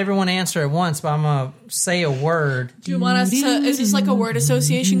 Not everyone answer at once, but I'm gonna say a word. Do you want us to? Is this like a word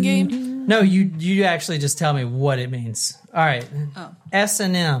association game? No, you actually just tell me what it means. All right,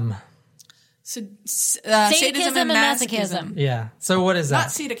 S&M. So, Sadism and masochism. Yeah. So what is that?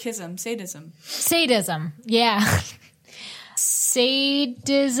 Not sadism, sadism. Sadism. Yeah.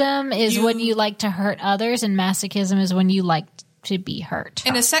 Sadism is when you like to hurt others, and masochism is when you like to be hurt.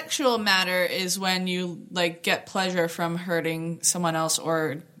 In a sexual matter is when you like get pleasure from hurting someone else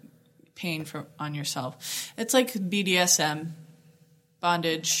or pain on yourself. It's like BDSM,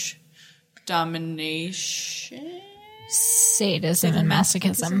 bondage, domination. sadism and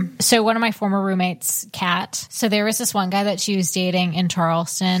masochism. So one of my former roommates, Kat, so there was this one guy that she was dating in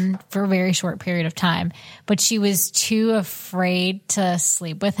Charleston for a very short period of time, but she was too afraid to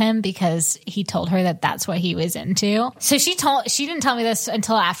sleep with him because he told her that that's what he was into. So she didn't tell me this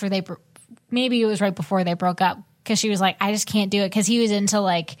until after maybe it was right before they broke up. Because she was like, I just can't do it. Because he was into,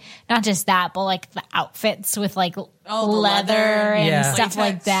 like, not just that, but, like, the outfits with, like, leather and stuff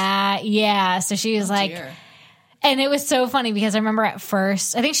like that. Yeah. So she was like, dear. And it was so funny because I remember at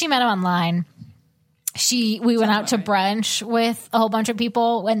first, I think she met him online. We went out to brunch with a whole bunch of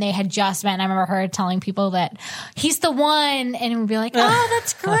people when they had just met. And I remember her telling people that he's the one. And we'd be like, oh,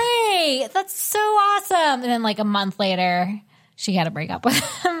 that's great. That's so awesome. And then, like, a month later, she had to break up with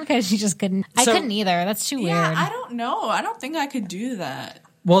him because she just couldn't. I couldn't either. That's too weird. Yeah, I don't know. I don't think I could do that.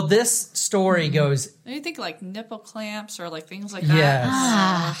 Well, this story goes... You think like nipple clamps or like things like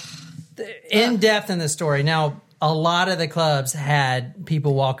Yes. In depth in the story. Now, a lot of the clubs had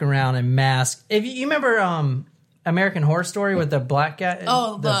people walking around in masks. If you remember American Horror Story with the black guy?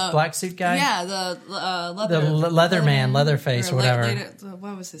 Oh, the black suit guy? Yeah, the leather... The leather man, Leatherface, or whatever.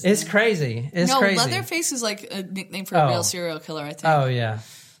 What was his It's name? crazy. It's crazy. Leatherface is like a nickname for a real serial killer, I think. Oh, yeah.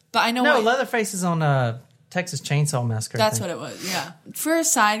 But I know No, Leatherface is on Texas Chainsaw Massacre. That's what it was, yeah. For a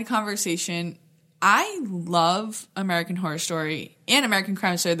side conversation, I love American Horror Story and American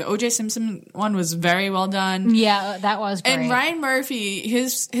Crime Story. The O.J. Simpson one was very well done. Yeah, that was great. And Ryan Murphy,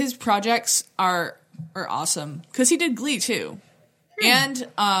 his projects are awesome because he did Glee too, and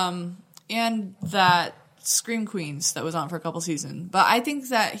that Scream Queens that was on for a couple seasons. But I think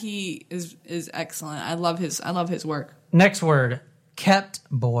that he is excellent. I love his work. Next word, kept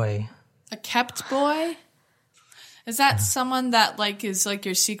boy. A kept boy? Is that someone that like is like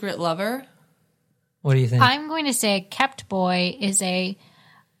your secret lover? What do you think? I'm going to say a kept boy is kind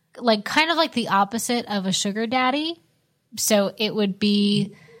of like the opposite of a sugar daddy. So it would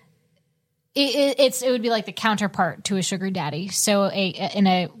be it would be like the counterpart to a sugar daddy. So in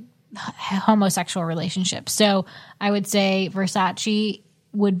a homosexual relationship. So I would say Versace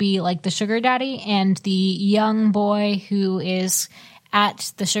would be like the sugar daddy, and the young boy who is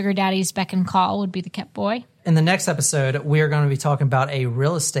at the sugar daddy's beck and call would be the kept boy. In the next episode, we are going to be talking about a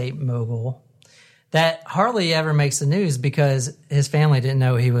real estate mogul that hardly ever makes the news because his family didn't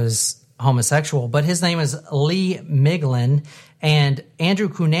know he was homosexual. But his name is Lee Miglin, and Andrew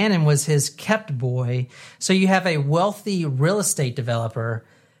Cunanan was his kept boy. So you have a wealthy real estate developer,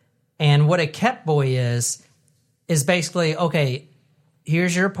 and what a kept boy is basically, okay,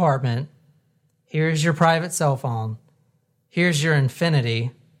 here's your apartment, here's your private cell phone, here's your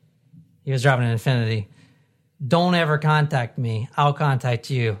Infinity. He was driving an Infinity. Don't ever contact me. I'll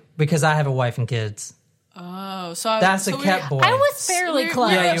contact you because I have a wife and kids. Oh, that's a kept boy. I was fairly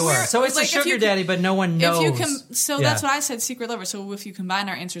close. Yeah, you were. So it's like a sugar daddy, but no one knows. That's what I said, secret lover. So if you combine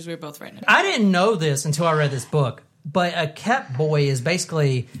our answers, we're both right now. I didn't know this until I read this book, but a kept boy is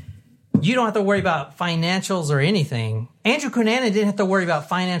basically you don't have to worry about financials or anything. Andrew Cunanan didn't have to worry about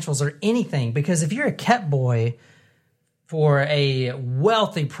financials or anything because if you're a kept boy for a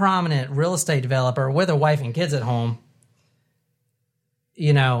wealthy, prominent real estate developer with a wife and kids at home,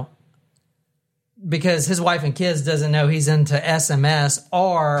 because his wife and kids doesn't know he's into SMS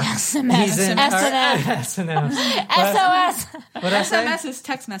or he's in S&M. SOS. What did I say? SMS is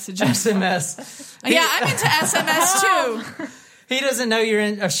text messages. SMS. Yeah, I'm into SMS too. He doesn't know you're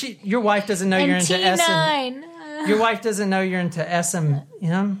in. Your wife doesn't know you're into T9. Your wife doesn't know you're into S&M.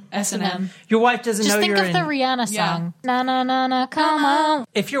 S&M. Your wife doesn't know you're Just think of the Rihanna song. Na na na na, come on.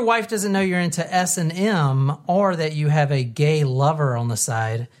 If your wife doesn't know you're into S&M or that you have a gay lover on the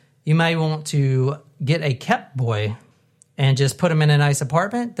side, you may want to get a kept boy and just put him in a nice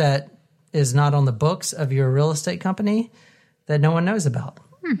apartment that is not on the books of your real estate company that no one knows about.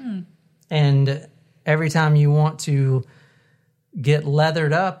 And every time you want to get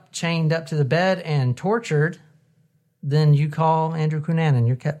leathered up, chained up to the bed, and tortured, then you call Andrew Cunanan,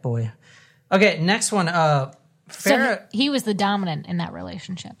 your kept boy. Okay, next one. So he was the dominant in that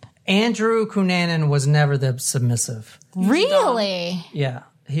relationship. Andrew Cunanan was never the submissive. Really? Yeah,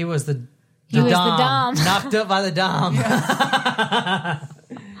 he was the dom. Knocked up by the dom.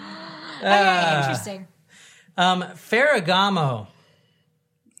 Okay, interesting. Ferragamo.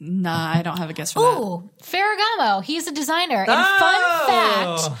 Nah, I don't have a guess for that. Ooh, Ferragamo. He's a designer. And fun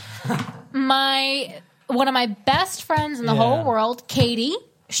fact, one of my best friends in the whole world, Katie,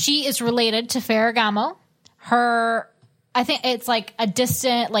 she is related to Ferragamo. I think it's like a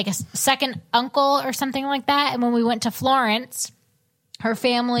distant, like a second uncle or something like that. And when we went to Florence, her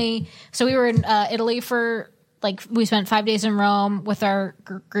family, so we were in Italy for, we spent 5 days in Rome with our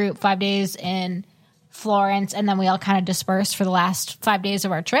group, 5 days in Florence, and then we all kind of dispersed for the last 5 days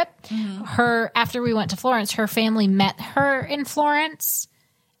of our trip. After we went to Florence, her family met her in Florence,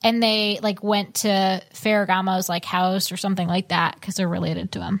 and they like went to Ferragamo's like house or something like that because they're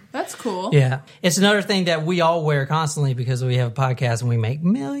related to him. That's cool. Yeah. It's another thing that we all wear constantly because we have a podcast and we make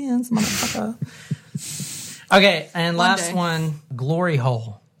millions, motherfucker. Okay, and last one, glory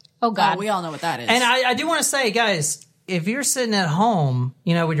hole. Oh, God. Oh, we all know what that is. And I do want to say, guys, if you're sitting at home,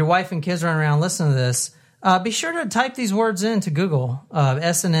 with your wife and kids running around listening to this, be sure to type these words into Google.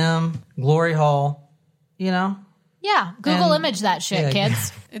 S&M, glory hole, Yeah, Google image that shit,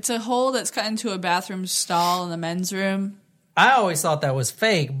 kids. It's a hole that's cut into a bathroom stall in the men's room. I always thought that was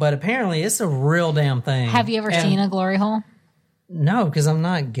fake, but apparently it's a real damn thing. Have you ever seen a glory hole? No, because I'm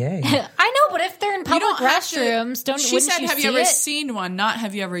not gay. I know, but if they're in public restrooms, She said, "Have you ever seen one?" Not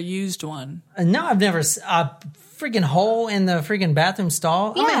 "Have you ever used one?" No, I've never. A freaking hole in the freaking bathroom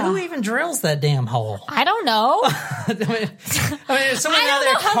stall. Yeah. I mean, who even drills that damn hole? I don't know. I mean, someone out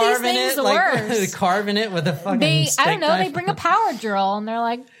there how these carving things it, work. carving it with a fucking. I don't know. knife. They bring a power drill and they're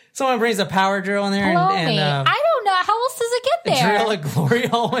like, Someone brings a power drill in there blow and me. I don't know. How else does it get there? drill a glory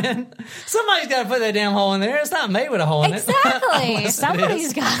hole in. Somebody's got to put that damn hole in there. It's not made with a hole in it. Exactly.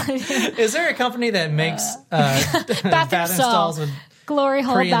 Somebody's got it. Is there a company that makes bathroom stalls with glory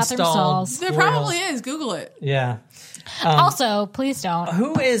hole bathroom pre-installed stalls? There probably is. Google it. Yeah. Also, please don't.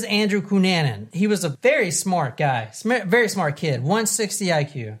 Who is Andrew Cunanan? He was a very smart guy, very smart kid, 160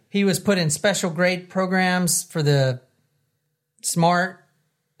 IQ. He was put in special grade programs for the smart.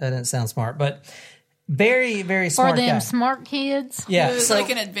 That didn't sound smart, but very, very smart For them guy. smart kids. Yeah, It was so,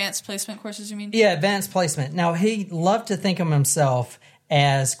 like an advanced placement courses, you mean? yeah, advanced placement. Now, he loved to think of himself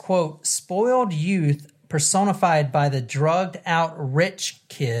as, quote, spoiled youth personified by the drugged out rich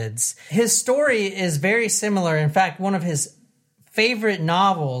kids. His story is very similar. In fact, one of his favorite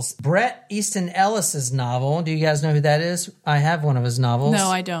novels, Bret Easton Ellis's novel. Do you guys know who that is? I have one of his novels. No,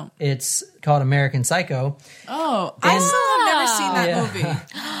 I don't. It's called American Psycho. Oh, I still have never seen that movie.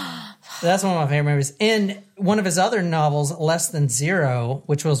 That's one of my favorite movies. In one of his other novels, Less Than Zero,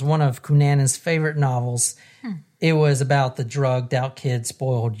 which was one of Cunanan's favorite novels, it was about the drugged out kid,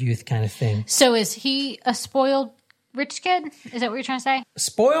 spoiled youth kind of thing. So is he a spoiled rich kid? Is that what you're trying to say?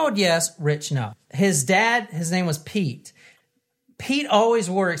 Spoiled, yes. Rich, no. His dad, his name was Pete. Pete always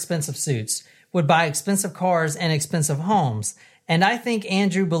wore expensive suits, would buy expensive cars and expensive homes. And I think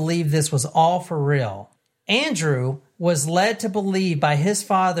Andrew believed this was all for real. Andrew was led to believe by his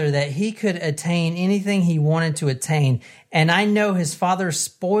father that he could attain anything he wanted to attain. And I know his father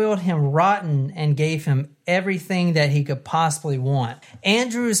spoiled him rotten and gave him everything that he could possibly want.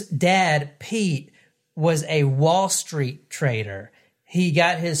 Andrew's dad, Pete, was a Wall Street trader. He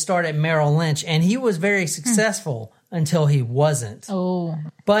got his start at Merrill Lynch, and he was very successful until he wasn't. Oh.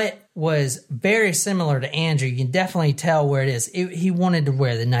 But was very similar to Andrew. You can definitely tell where it is. He wanted to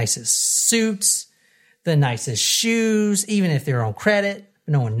wear the nicest suits, the nicest shoes, even if they're on credit.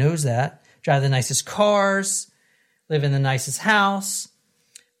 No one knows that. Drive the nicest cars, live in the nicest house.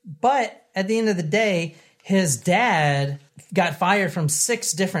 But at the end of the day, his dad got fired from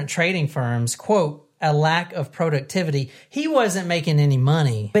 6 different trading firms, quote, a lack of productivity. He wasn't making any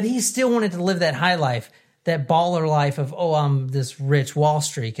money, but he still wanted to live that high life, that baller life of, oh, I'm this rich Wall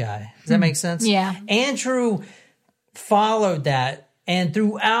Street guy. Does that make sense? Yeah. Andrew followed that, and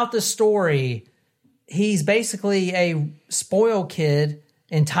throughout the story, he's basically a spoiled kid,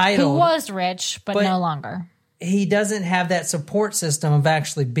 entitled. Who was rich, but no longer. He doesn't have that support system of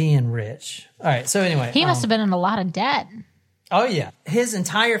actually being rich. All right, so anyway. He must have been in a lot of debt. Oh, yeah. His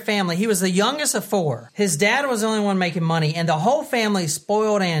entire family, he was the youngest of 4. His dad was the only one making money, and the whole family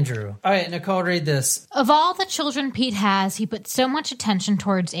spoiled Andrew. All right, Nicole, read this. Of all the children Pete has, he put so much attention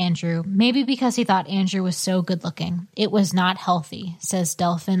towards Andrew, maybe because he thought Andrew was so good looking. It was not healthy, says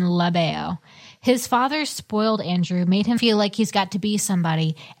Delphine Labeo. His father spoiled Andrew, made him feel like he's got to be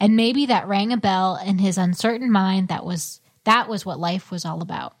somebody, and maybe that rang a bell in his uncertain mind. That was what life was all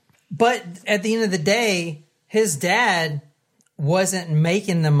about. But at the end of the day, his dad wasn't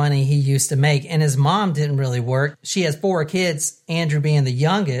making the money he used to make, and his mom didn't really work. She has 4 kids, Andrew being the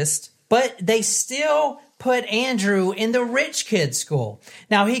youngest, but they still put Andrew in the rich kid school.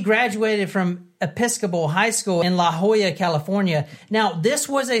 Now, he graduated from Episcopal High School in La Jolla, California. Now, this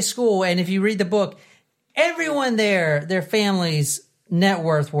was a school, and if you read the book, everyone there, their family's net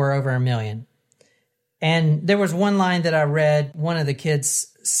worth were over $1 million. And there was one line that I read, one of the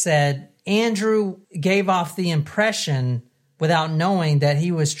kids said, Andrew gave off the impression without knowing that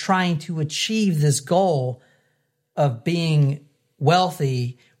he was trying to achieve this goal of being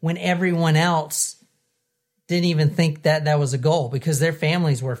wealthy when everyone else didn't even think that that was a goal because their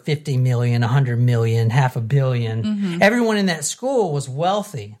families were 50 million, 100 million, $500 million. Everyone in that school was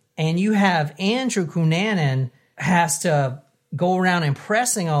wealthy. And you have Andrew Cunanan has to go around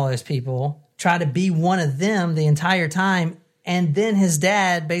impressing all those people, try to be one of them the entire time. And then his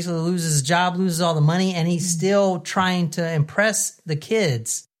dad basically loses his job, loses all the money, and he's still trying to impress the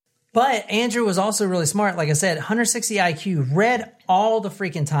kids. But Andrew was also really smart. Like I said, 160 IQ, read all the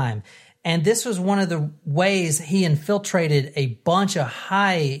freaking time. And this was one of the ways he infiltrated a bunch of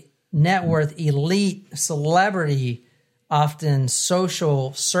high net worth, elite, celebrity, often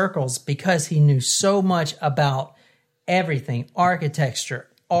social circles because he knew so much about everything, architecture,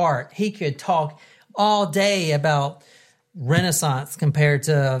 art. He could talk all day about Renaissance compared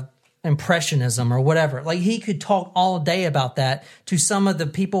to Impressionism or whatever. Like he could talk all day about that to some of the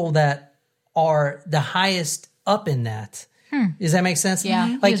people that are the highest up in that. Does that make sense?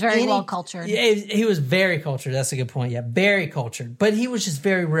 Yeah. Like he was very well cultured. Yeah, he was very cultured. That's a good point. Yeah, very cultured. But he was just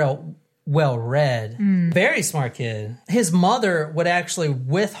very well read. Very smart kid. His mother would actually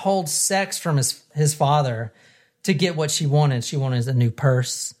withhold sex from his father to get what she wanted. She wanted a new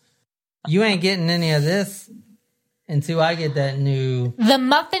purse. You ain't getting any of this until I get that new... The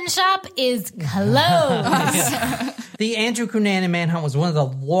muffin shop is closed. The Andrew Cunanan manhunt was one of the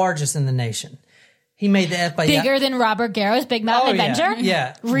largest in the nation. He made the FBI... Bigger than Robert Garrow's Big Mountain Adventure?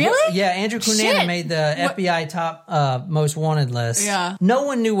 Yeah. Really? Yeah, Andrew Cunanan Shit. made the FBI top most wanted list. Yeah. No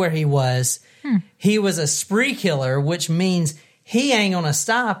one knew where he was. He was a spree killer, which means he ain't gonna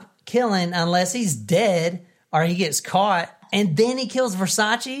stop killing unless he's dead or he gets caught. And then he kills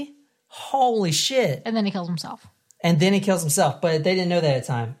Versace? Holy shit. And then he kills himself. And then he kills himself, but they didn't know that at the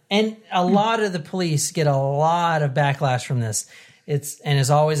time. And a lot of the police get a lot of backlash from this. It's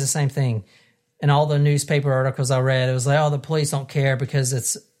always the same thing. In all the newspaper articles I read, it was like, oh, the police don't care because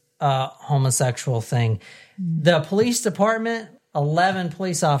it's a homosexual thing. The police department, 11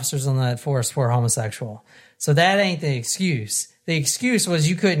 police officers on that force were homosexual. So that ain't the excuse. The excuse was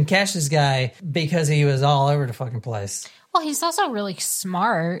you couldn't catch this guy because he was all over the fucking place. Well, he's also really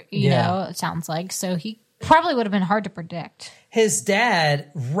smart, you Yeah. know, it sounds like. So he probably would have been hard to predict. His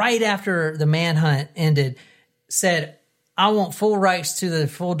dad, right after the manhunt ended, said, I want full rights to the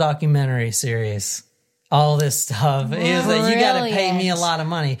full documentary series. All this stuff. He was like, you got to pay me a lot of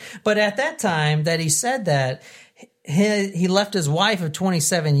money. But at that time that he said that, he left his wife of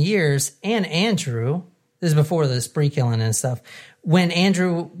 27 years and Andrew. This is before the spree killing and stuff. When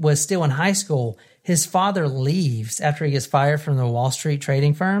Andrew was still in high school, his father leaves after he gets fired from the Wall Street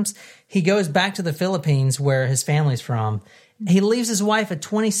trading firms. He goes back to the Philippines where his family's from. He leaves his wife at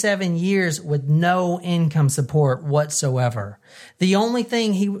 27 years with no income support whatsoever. The only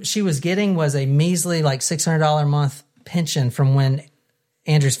thing she was getting was a measly like $600 a month pension from when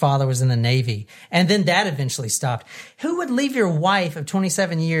Andrew's father was in the Navy. And then that eventually stopped. Who would leave your wife of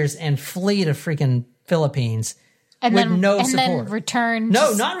 27 years and flee to freaking Philippines And with then, no and support? then return.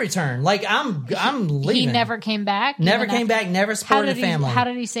 No, not return. Like I'm leaving. He never came back. Never even came after- back, never supported the family. How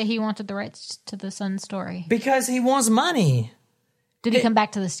did he say he wanted the rights to the son's story? Because he wants money. Did he come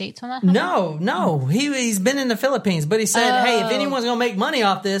back to the States when that happened? No. He's been in the Philippines, but he said, hey, if anyone's going to make money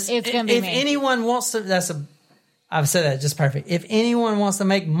off this, It's gonna be if me. anyone wants to, I've said that just perfect. If anyone wants to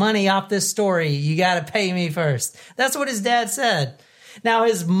make money off this story, you got to pay me first. That's what his dad said. Now,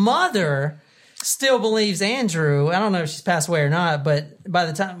 his mother still believes Andrew. I don't know if she's passed away or not, but by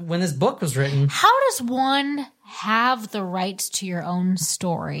the time when this book was written, How does one have the rights to your own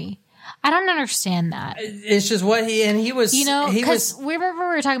story? I don't understand that. it's just what he was. You know, he because was. we remember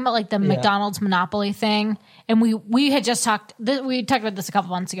we were talking about like the McDonald's monopoly thing, and we had just talked. We talked about this a couple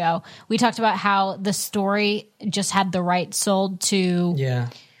months ago. We talked about how the story just had the rights sold to. Yeah.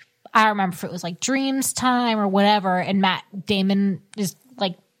 I don't remember if it was like Dreams Time or whatever, and Matt Damon just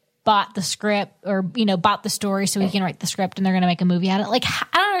like bought the script or bought the story so he can write the script, and they're going to make a movie out of it. Like, I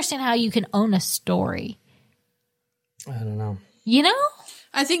don't understand how you can own a story. I don't know. You know.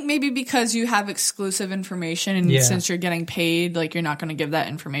 I think maybe because you have exclusive information and since you're getting paid, like you're not going to give that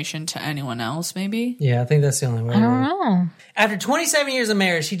information to anyone else, maybe. Yeah, I think that's the only way. I don't know. After 27 years of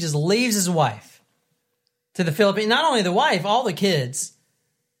marriage, he just leaves his wife to the Philippines. Not only the wife, all the kids.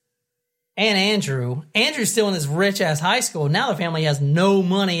 And Andrew. Andrew's still in this rich-ass high school. Now the family has no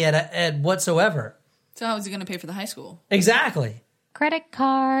money at whatsoever. So how is he going to pay for the high school? Exactly. Credit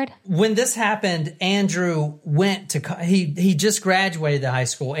card. When this happened, Andrew went to he just graduated the high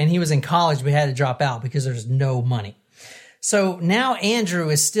school and he was in college but had to drop out because there's no money. So now Andrew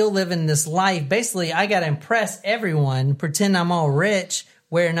is still living this life. Basically, I got to impress everyone, pretend I'm all rich,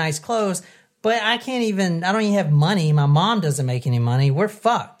 wear nice clothes, but I don't even have money. My mom doesn't make any money. We're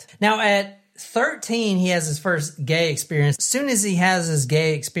fucked. Now at 13, he has his first gay experience. As soon as he has his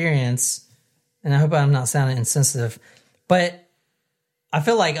gay experience, and I hope I'm not sounding insensitive, but I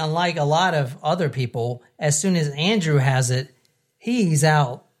feel like unlike a lot of other people, as soon as Andrew has it, he's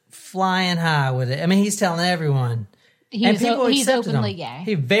out flying high with it. I mean, he's telling everyone. He's openly gay.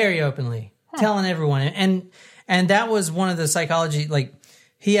 He very openly telling everyone. And that was one of the psychology, like,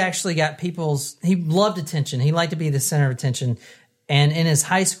 he actually got he loved attention. He liked to be the center of attention. And in his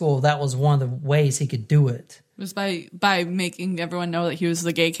high school, that was one of the ways he could do it. It was by making everyone know that he was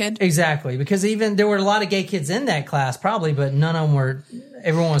the gay kid? Exactly. Because even there were a lot of gay kids in that class, probably, but none of them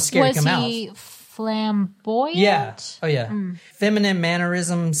everyone was scared to come out. Was he flamboyant? Yeah. Oh, yeah. Feminine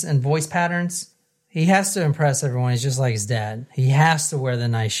mannerisms and voice patterns. He has to impress everyone. He's just like his dad. He has to wear the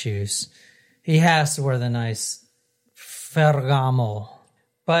nice shoes. He has to wear the nice Ferragamo.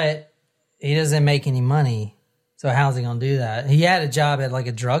 But he doesn't make any money. So how's he going to do that? He had a job at like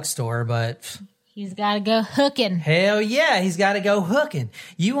a drugstore, but he's got to go hooking. Hell yeah, he's got to go hooking.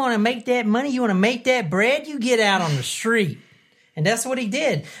 You want to make that money? You want to make that bread? You get out on the street. And that's what he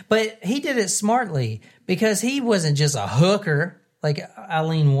did. But he did it smartly because he wasn't just a hooker like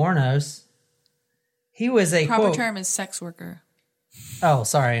Eileen Wuornos. He was a proper term is sex worker. Oh,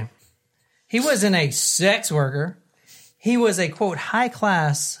 sorry. He wasn't a sex worker. He was a, quote,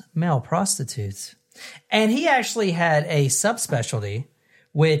 high-class male prostitute. And he actually had a subspecialty,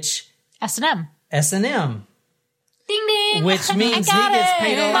 which... S&M. S&M. Ding, ding. Which means he gets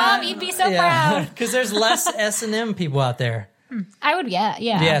paid a lot. Mom, you'd be so proud. Because there's less S&M people out there. I would, yeah.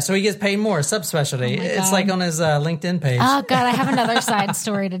 Yeah, so he gets paid more, subspecialty. It's like on his LinkedIn page. Oh, God, I have another side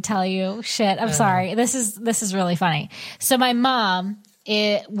story to tell you. Shit, I'm sorry. This is really funny. So my mom...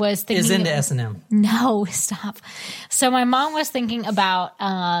 was thinking is into S&M. No, stop. So my mom was thinking about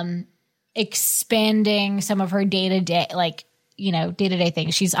expanding some of her day-to-day, like, you know, day-to-day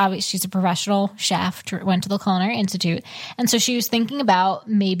things. She's a professional chef, went to the Culinary Institute. And so she was thinking about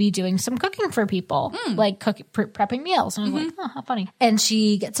maybe doing some cooking for people, like prepping meals. And I was like, oh, how funny. And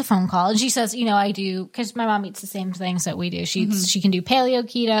she gets a phone call and she says, you know, I do, because my mom eats the same things that we do. She can do paleo,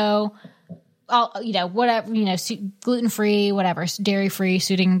 keto, all, you know, whatever, you know, gluten-free, whatever, dairy-free,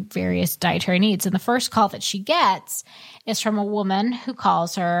 suiting various dietary needs. And the first call that she gets is from a woman who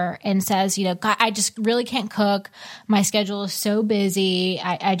calls her and says, you know, God, I just really can't cook. My schedule is so busy.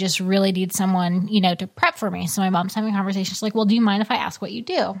 I just really need someone, you know, to prep for me. So my mom's having a conversation. She's like, well, do you mind if I ask what you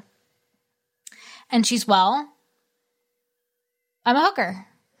do? And she's, well, I'm a hooker.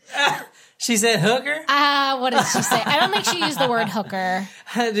 She said hooker? What did she say? I don't think she used the word hooker.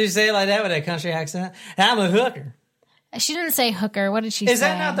 Did you say it like that with a country accent? I'm a hooker. She didn't say hooker. What did she say? Is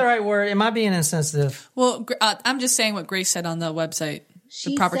that not the right word? Am I being insensitive? Well, I'm just saying what Grace said on the website.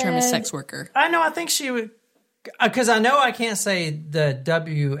 The proper term is sex worker. I know. I think she would... Because I know I can't say the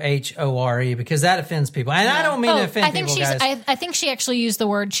WHORE because that offends people, and I don't mean to offend people, guys. I think she actually used the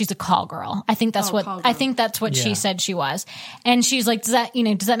word. She's a call girl. I think that's what she said she was. And she's like, does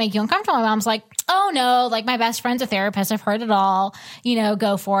that make you uncomfortable? My mom's like, oh no, like my best friend's a therapist. I've heard it all. You know,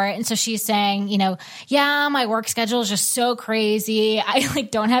 go for it. And so she's saying, you know, yeah, my work schedule is just so crazy. I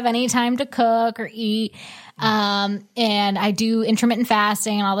like don't have any time to cook or eat. And I do intermittent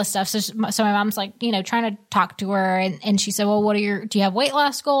fasting and all this stuff. So my mom's like, you know, trying to talk to her. And she said, well, do you have weight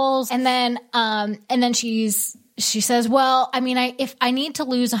loss goals? And then she says, well, I mean, if I need to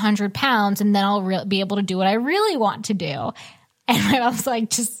lose 100 pounds and then I'll be able to do what I really want to do. And my mom's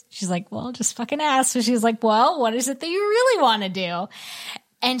like, she's like, well, just fucking ask. So she's like, well, what is it that you really want to do?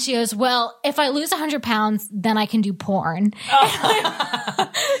 And she goes, well, if I lose 100 pounds, then I can do porn. And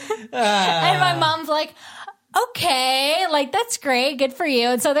my mom's like, okay, like that's great, good for you.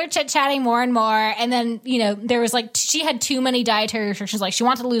 And so they're chit-chatting more and more. And then, you know, there was like, she had too many dietary restrictions. Like she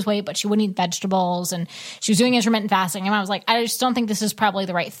wanted to lose weight, but she wouldn't eat vegetables. And she was doing intermittent fasting. And I was like, I just don't think this is probably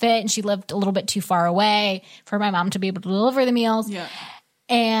the right fit. And she lived a little bit too far away for my mom to be able to deliver the meals. Yeah.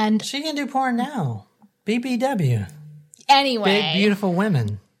 And she can do porn now. BBW. Anyway. Big, beautiful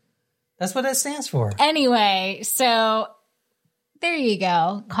women. That's what that stands for. Anyway, so... there you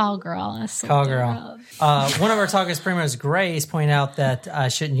go. Call girl. Call girl. One of our Talkers Primos, Grace, pointed out that I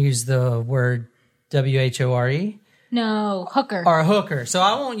shouldn't use the word WHORE. No, hooker. Or hooker. So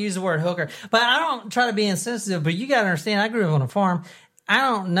I won't use the word hooker. But I don't try to be insensitive, but you got to understand, I grew up on a farm. I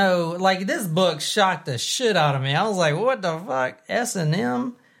don't know. Like, this book shocked the shit out of me. I was like, what the fuck?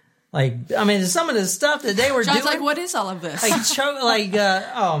 S&M? Like, I mean, some of the stuff that they were John's doing. like, what is all of this? Like,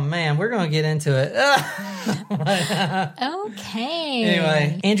 oh man, we're going to get into it. Okay.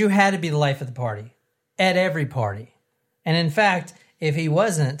 Anyway, Andrew had to be the life of the party at every party. And in fact, if he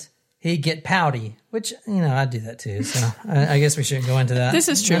wasn't, he'd get pouty, which, I do that too. So I guess we shouldn't go into that. This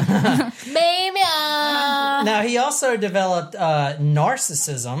is true. Baby. Now, he also developed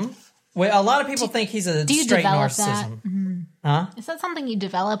narcissism. Well, a lot of people think he's a straight narcissism. Huh? Is that something you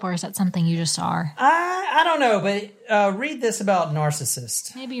develop, or is that something you just are? I don't know, but read this about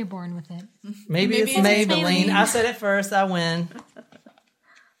narcissist. Maybe you're born with it. Maybe it's Maybelline. I said it first. I win.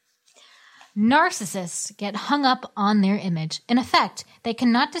 Narcissists get hung up on their image. In effect, they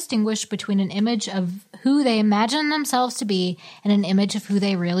cannot distinguish between an image of who they imagine themselves to be and an image of who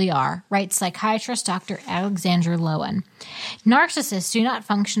they really are, writes psychiatrist Dr. Alexandra Lowen. Narcissists do not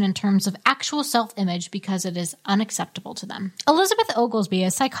function in terms of actual self-image because it is unacceptable to them. Elizabeth Oglesby,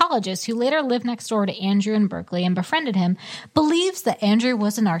 a psychologist who later lived next door to Andrew in Berkeley and befriended him, believes that Andrew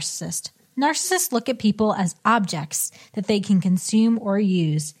was a narcissist. Narcissists look at people as objects that they can consume or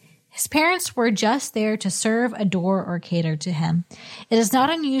use. His parents were just there to serve, adore, or cater to him. It is not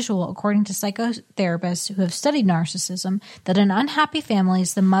unusual, according to psychotherapists who have studied narcissism, that in unhappy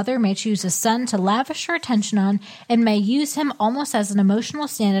families, the mother may choose a son to lavish her attention on and may use him almost as an emotional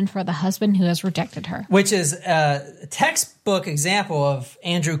stand-in for the husband who has rejected her. Which is a textbook example of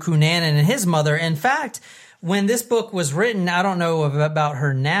Andrew Cunanan and his mother. In fact, when this book was written, I don't know about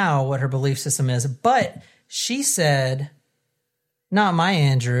her now, what her belief system is, but she said... Not my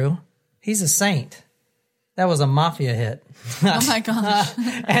Andrew. He's a saint. That was a mafia hit. Oh my gosh.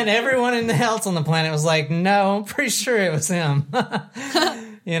 And everyone else on the planet was like, no, I'm pretty sure it was him.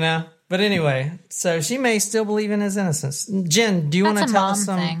 But anyway, so she may still believe in his innocence. Jen, do you want to tell us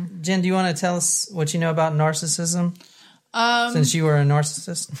Jen, do you want to tell us what you know about narcissism? Since you were a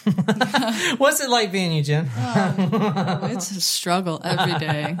narcissist. What's it like being you, Jen? It's a struggle every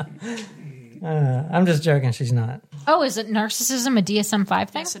day. I'm just joking. She's not. Oh, is it narcissism a DSM-5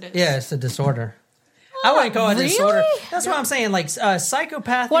 thing? Yes, it is. Yeah, it's a disorder. I wouldn't call it a disorder. That's what I'm saying. Like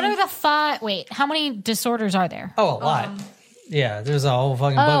psychopathy. What are the 5? Wait, how many disorders are there? Oh, a lot. Yeah, there's a whole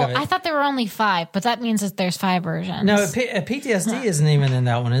fucking book of it. I thought there were only 5, but that means that there's 5 versions. No, PTSD isn't even in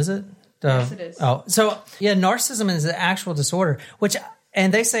that one, is it? Yes, it is. Oh, so yeah, narcissism is an actual disorder,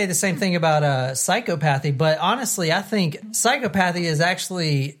 and they say the same thing about psychopathy, but honestly, I think psychopathy is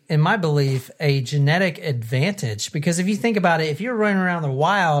actually, in my belief, a genetic advantage. Because if you think about it, if you're running around the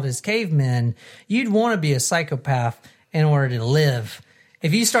wild as cavemen, you'd want to be a psychopath in order to live.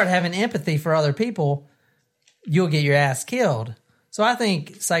 If you start having empathy for other people, you'll get your ass killed. So I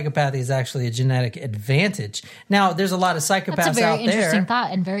think psychopathy is actually a genetic advantage. Now, there's a lot of psychopaths out there. That's a very interesting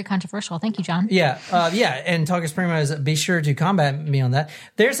thought and very controversial. Thank you, John. Yeah, and Talkers Primos, be sure to combat me on that.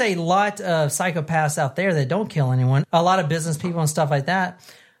 There's a lot of psychopaths out there that don't kill anyone. A lot of business people and stuff like that,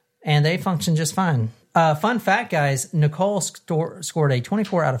 and they function just fine. Fun fact, guys, Nicole scored a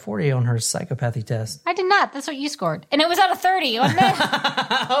 24 out of 40 on her psychopathy test. I did not. That's what you scored. And it was out of 30, wasn't it?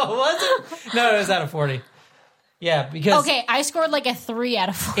 Oh, was it? No, it was out of 40. Yeah, because... Okay, I scored like a 3 out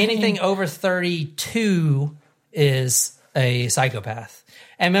of 40. Anything over 32 is a psychopath.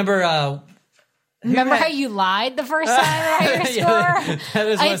 And remember how you lied the first time about your score? That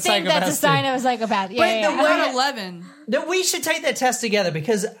is what I think that's a sign of a psychopath. Yeah, but the way 11. We should take that test together,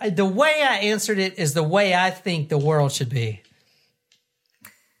 because the way I answered it is the way I think the world should be.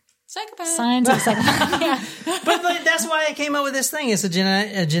 Psychopath. Signs of psychopath. Yeah. But that's why I came up with this thing. It's a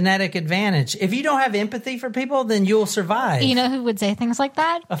genetic advantage. If you don't have empathy for people, then you'll survive. You know who would say things like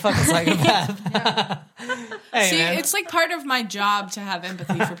that? A fucking psychopath. Hey, see, man. it's like part of my job to have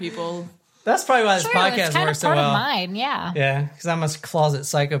empathy for people. That's probably why this True, podcast it's kind works of so part well. of mine, yeah. Yeah, because I'm a closet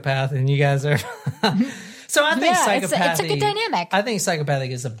psychopath, and you guys are. So I think psychopathy. It's a good dynamic. I think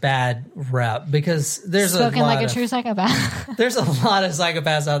psychopathic is a bad rep, because there's Spoken a lot like a of, true psychopath. There's a lot of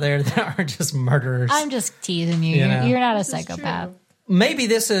psychopaths out there that are just murderers. I'm just teasing you. You're not a psychopath. Maybe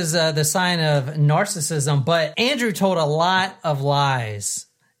this is the sign of narcissism, but Andrew told a lot of lies.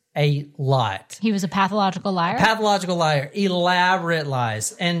 A lot. He was a pathological liar? Pathological liar. Elaborate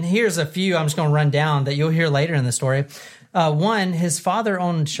lies. And here's a few I'm just going to run down that you'll hear later in the story. One, his father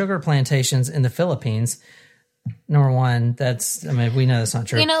owned sugar plantations in the Philippines. Number one, we know that's not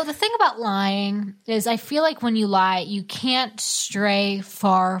true. You know, the thing about lying is I feel like when you lie, you can't stray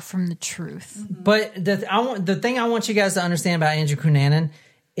far from the truth. But the thing I want you guys to understand about Andrew Cunanan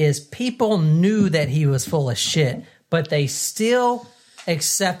is people knew that he was full of shit, but they still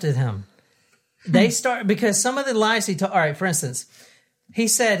accepted him. Because some of the lies he told. All right, for instance, he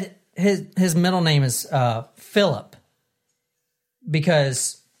said his middle name is Philip,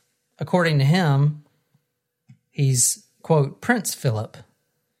 because according to him, he's, quote, Prince Philip.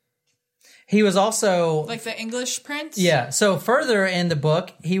 He was also... Like the English prince? Yeah. So further in the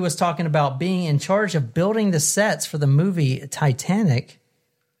book, he was talking about being in charge of building the sets for the movie Titanic.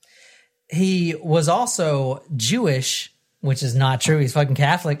 he was also Jewish, which is not true. He's fucking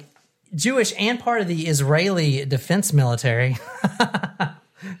Catholic. Jewish and part of the Israeli defense military.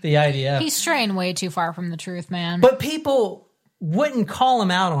 The IDF. He's straying way too far from the truth, man. But people wouldn't call him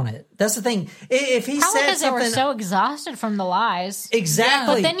out on it. That's the thing. If he Probably said because they something, were so exhausted from the lies.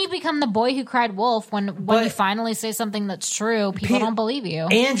 exactly. But then you become the boy who cried wolf when you finally say something that's true. People don't believe you.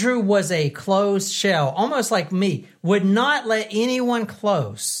 Andrew was a closed shell, almost like me. Would not let anyone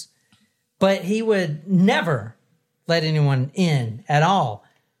close, but he would never let anyone in at all.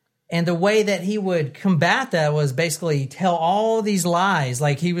 And the way that he would combat that was basically tell all these lies,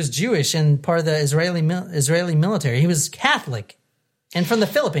 like he was Jewish and part of the Israeli military. He was Catholic and from the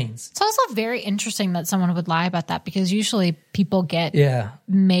Philippines. It's also very interesting that someone would lie about that because usually people get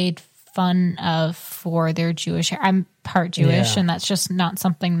made fun of for their Jewish. I'm part Jewish, and that's just not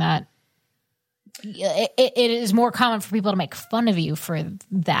something that it is more common for people to make fun of you for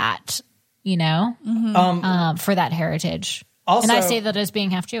that, for that heritage. Also, and I say that as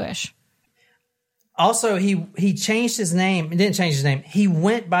being half Jewish. Also, he changed his name. He didn't change his name. He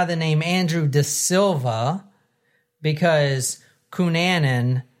went by the name Andrew De Silva because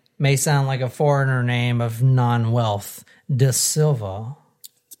Cunanan may sound like a foreigner name of non-wealth. De Silva.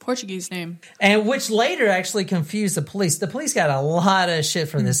 It's a Portuguese name. And which later actually confused the police. The police got a lot of shit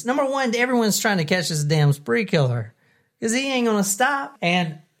for this. Number one, everyone's trying to catch this damn spree killer because he ain't going to stop.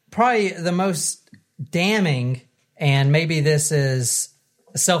 And probably the most damning, and maybe this is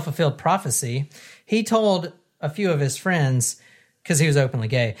a self-fulfilled prophecy, he told a few of his friends, because he was openly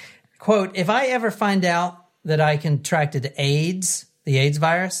gay, quote, if I ever find out that I contracted AIDS, the AIDS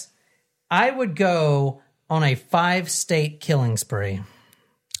virus, I would go on a 5-state killing spree.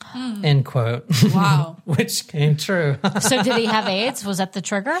 End quote. Wow. Which came true. So did he have AIDS? Was that the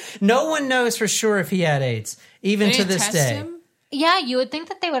trigger? No one knows for sure if he had AIDS, even They to didn't this test day. him? Yeah, you would think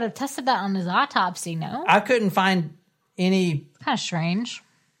that they would have tested that on his autopsy, no? I couldn't find any Kind of strange.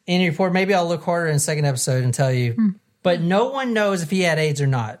 report. Maybe I'll look harder in the second episode and tell you. But no one knows if he had AIDS or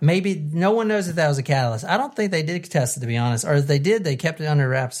not. Maybe no one knows if that was a catalyst. I don't think they did test it, to be honest. Or if they did, they kept it under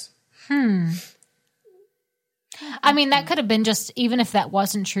wraps. I mean, that could have been just, even if that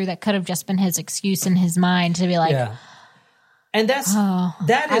wasn't true, that could have just been his excuse in his mind to be like, Yeah. And that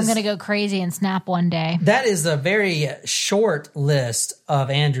I'm is going to go crazy and snap one day. that is a very short list of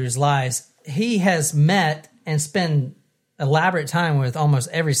Andrew's lies. He has met and spent elaborate time with almost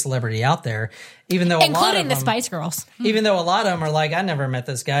every celebrity out there, even though Including the Spice Girls. even though a lot of them are like, I never met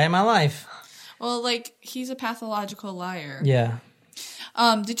this guy in my life. Well, like, he's a pathological liar. Yeah.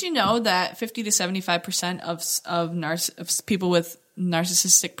 Did you know that 50 to 75% of people with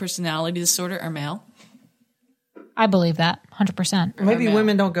narcissistic personality disorder are male? I believe that 100%. Maybe male.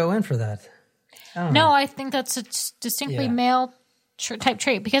 women don't go in for that. No, I think that's a distinctly male type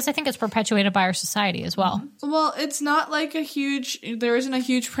trait because I think it's perpetuated by our society as well. Well, it's not like there isn't a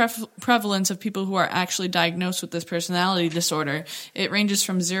huge prevalence of people who are actually diagnosed with this personality disorder. It ranges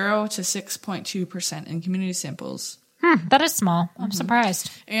from 0 to 6.2% in community samples. That is small. I'm surprised.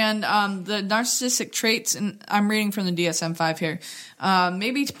 And the narcissistic traits, and I'm reading from the DSM-5 here,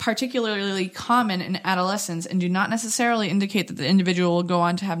 may be particularly common in adolescents and do not necessarily indicate that the individual will go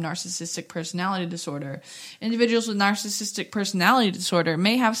on to have narcissistic personality disorder. Individuals with narcissistic personality disorder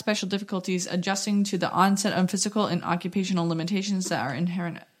may have special difficulties adjusting to the onset of physical and occupational limitations that are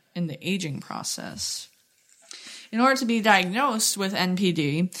inherent in the aging process. In order to be diagnosed with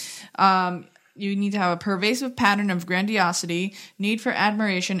NPD, you need to have a pervasive pattern of grandiosity, need for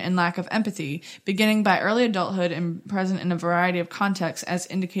admiration, and lack of empathy, beginning by early adulthood and present in a variety of contexts as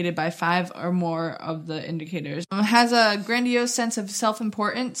indicated by 5 or more of the indicators. Has a grandiose sense of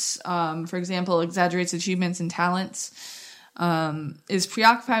self-importance, for example, exaggerates achievements and talents, is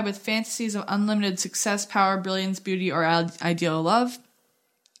preoccupied with fantasies of unlimited success, power, brilliance, beauty, or ideal love,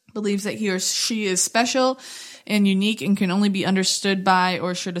 believes that he or she is special and unique and can only be understood by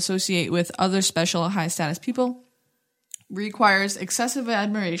or should associate with other special high status people, requires excessive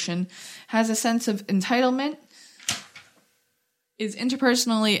admiration, has a sense of entitlement, is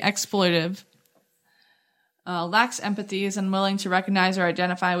interpersonally exploitive, lacks empathy, is unwilling to recognize or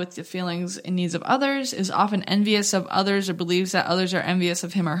identify with the feelings and needs of others, is often envious of others or believes that others are envious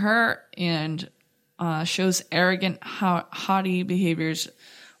of him or her, and shows arrogant, haughty behaviors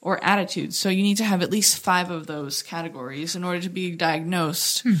or attitudes. So you need to have at least 5 of those categories in order to be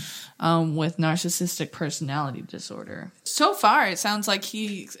diagnosed with narcissistic personality disorder. So far, it sounds like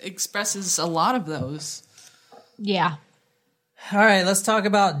he expresses a lot of those. Yeah. All right, let's talk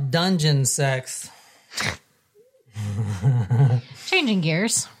about dungeon sex. Changing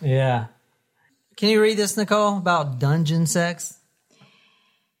gears. Yeah. Can you read this, Nicole, about dungeon sex?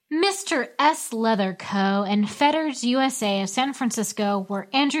 Mr. S. Leather Co. and Fetters USA of San Francisco, where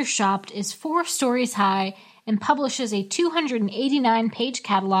Andrew shopped, is 4 stories high and publishes a 289-page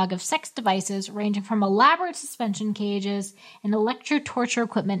catalog of sex devices ranging from elaborate suspension cages and electro-torture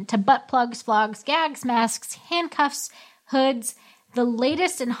equipment to butt plugs, flogs, gags, masks, handcuffs, hoods, the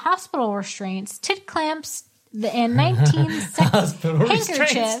latest in hospital restraints, tit clamps, and 19 sex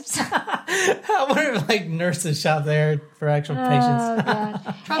handkerchiefs. I wonder if like nurses shop there for actual patients. Oh,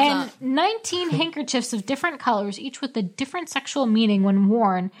 God. And 19 handkerchiefs of different colors, each with a different sexual meaning when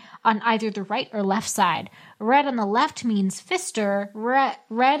worn on either the right or left side. Red on the left means fister.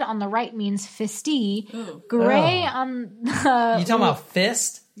 Red on the right means fisty. Ooh. Gray on the... You talking about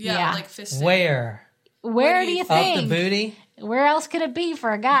fist? Yeah, like fisting. Where? Where do you think? Up the booty? Where else could it be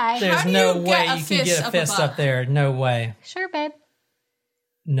for a guy? There's do no you way get a you can fist get a up fist above? up there. No way. Sure, babe.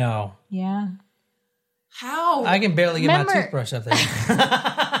 No. Yeah. How? I can barely get Remember- my toothbrush up there.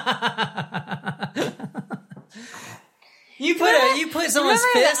 You put someone's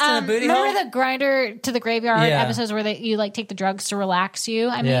fist in a booty hole? Remember the Grinder to the Graveyard Yeah. episodes where you like take the drugs to relax you?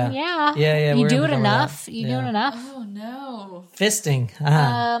 I mean, Yeah. yeah. Yeah, You we're do it over enough. that. You do Yeah. it enough. Oh no. Fisting.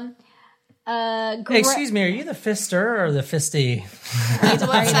 Excuse me, are you the fister or the fisty?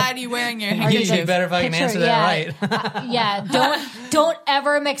 What side are you wearing your hair? You better fucking answer that right. Yeah, don't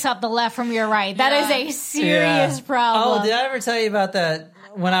ever mix up the left from your right. That is a serious Yeah. problem. Oh, did I ever tell you about that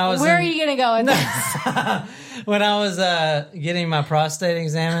when I was Where are you going to go with this? when I was getting my prostate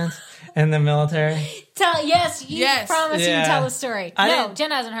examined in the military? Yes, you Yes. promised Yeah. you'd tell the story. I No, didn't- Jen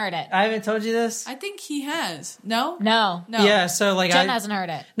hasn't heard it. I haven't told you this? I think he has. No? No. No. Yeah, so like Jen hasn't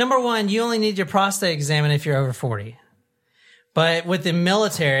heard it. Number one, you only need your prostate examined if you're over 40. But with the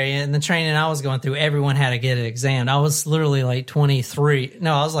military and the training I was going through, everyone had to get it examined. I was literally like 23.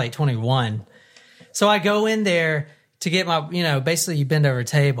 No, I was like 21. So I go in there to get my, basically you bend over a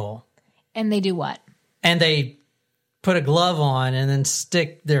table And they do what? and they put a glove on and then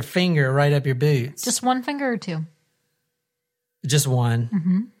stick their finger right up your boots. Just one finger or two? Just one.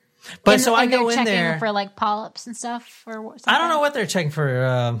 Mm-hmm. But so I and go they're in checking there. for like polyps and stuff? Or something? I don't know what they're checking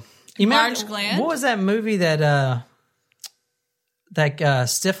for. You Large remember- gland? What was that movie that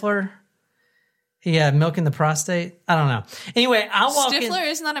Stifler? He had milking the prostate. I don't know. Anyway, I walk in. Stifler,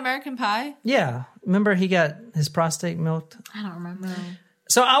 isn't that American Pie? Yeah, remember he got his prostate milked. I don't remember.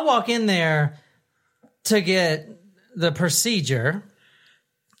 So I walk in there to get the procedure,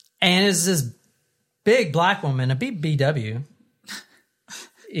 and it's this big black woman, a BBW,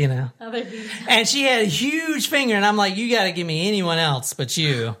 and she had a huge finger, and I'm like, you got to give me anyone else but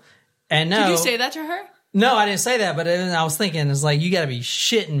you. And no, Did you say that to her? no, I didn't say that, but I was thinking, it's like, you got to be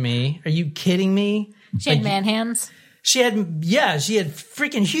shitting me. Are you kidding me? She had man hands. She had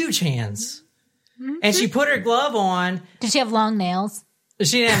freaking huge hands. And she put her glove on. Did she have long nails?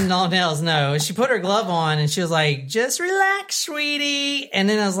 She didn't have long nails, no. She put her glove on and she was like, just relax, sweetie. And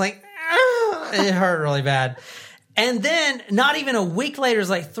then I was like, "Ugh." It hurt really bad. And then not even a week later, it's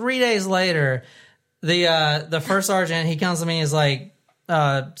like 3 days later, the first sergeant, he comes to me and is like,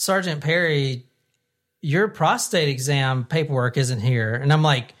 Sergeant Perry, your prostate exam paperwork isn't here. And I'm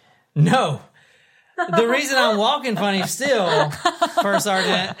like, no. The reason I'm walking funny still, First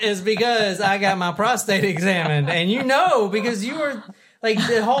Sergeant, is because I got my prostate examined. And because you were, like,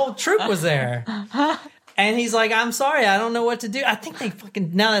 the whole troop was there. And he's like, I'm sorry, I don't know what to do. I think they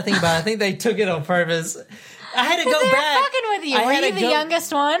now that I think about it, I think they took it on purpose. I had to go They're back. fucking with you. I Were had you to the go-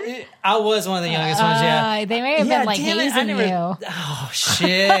 youngest one? I was one of the youngest ones, yeah. They may have been like damn it, hazing you. Oh,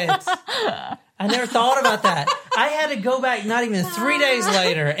 shit. I never thought about that. I had to go back not even 3 days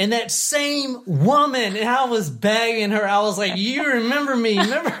later, and that same woman, and I was begging her. I was like, you remember me.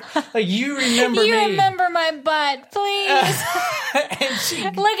 You remember me. You remember my butt, please.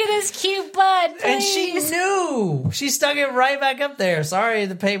 and Look at this cute butt, please. And she knew. She stuck it right back up there. Sorry,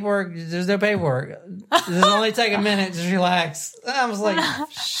 the paperwork. There's no paperwork. This only take a minute. Just relax. I was like,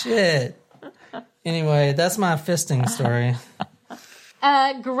 shit. Anyway, that's my fisting story.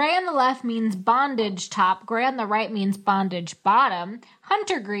 Gray on the left means bondage top. Gray on the right means bondage bottom.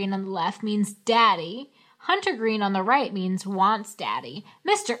 Hunter green on the left means daddy. Hunter green on the right means wants daddy.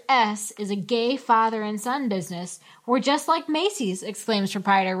 Mr. S is a gay father and son business. We're just like Macy's, exclaims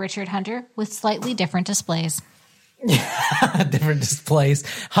proprietor Richard Hunter, with slightly different displays. Different displays.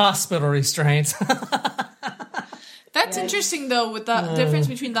 Hospital restraints. That's interesting, though, with the difference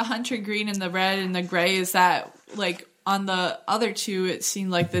between the hunter green and the red and the gray is that, like, on the other two, it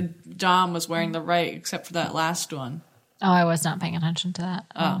seemed like the Dom was wearing the right, except for that last one. Oh, I was not paying attention to that.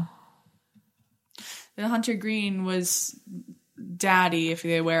 Oh. The hunter green was daddy, if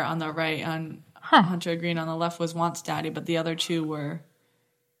they wear it on the right, and hunter green on the left was wants daddy, but the other two were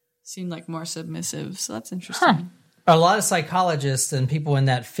seemed like more submissive. So that's interesting. A lot of psychologists and people in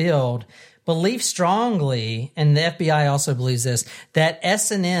that field believe strongly, and the FBI also believes this, that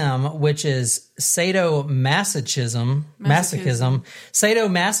S&M, which is sadomasochism,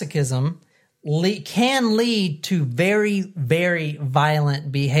 sadomasochism can lead to very, very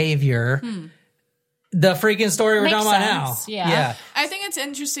violent behavior. The freaking story we're talking about now. Yeah. I think it's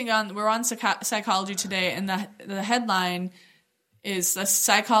interesting. We're on Psychology Today, and the headline is the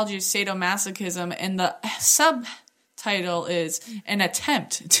psychology of sadomasochism, and the subtitle is an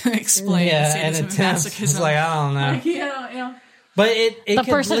attempt to explain sadomasochism. It's like, I don't know. Like, you know. But it The could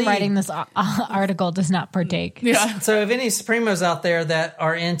person lead, writing this article does not partake. Yeah. So if any Supremos out there that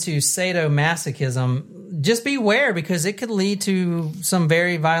are into sadomasochism, just beware, because it could lead to some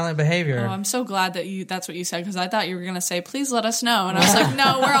very violent behavior. Oh, I'm so glad that that's what you said, because I thought you were going to say, please let us know. And I was like,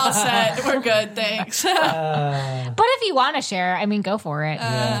 no, we're all set. We're good. Thanks. But if you want to share, I mean, go for it.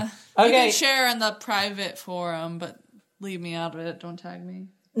 You can share in the private forum, but leave me out of it. Don't tag me.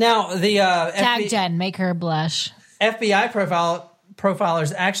 Now, the Tag Jen, make her blush. FBI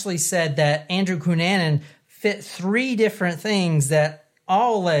profilers actually said that Andrew Cunanan fit 3 different things that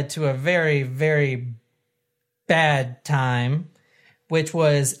all led to a very, very bad time, which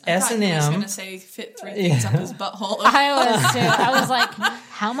was S&M. I was going to say fit 3 things up his butthole. I was too. I was like,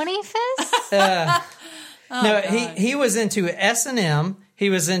 how many fists? No, he was into S&M.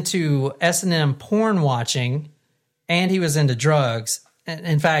 He was into S&M porn watching, and he was into drugs.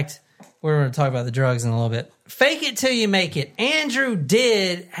 In fact, we're going to talk about the drugs in a little bit. Fake it till you make it. Andrew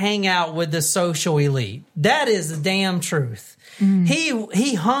did hang out with the social elite. That is the damn truth.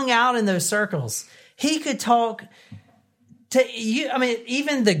 He hung out in those circles. He could talk to you. I mean,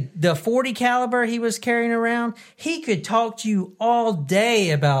 even the 40 caliber he was carrying around, he could talk to you all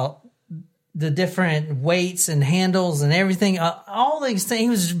day about the different weights and handles and everything. All these things. He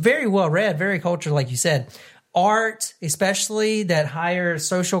was very well read, very cultured, like you said. Art, especially that higher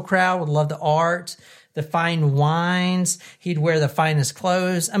social crowd would love the art, the fine wines. He'd wear the finest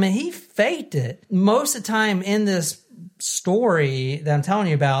clothes. I mean, he faked it. Most of the time in this story that I'm telling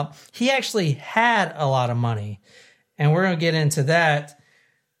you about, he actually had a lot of money. And we're going to get into that,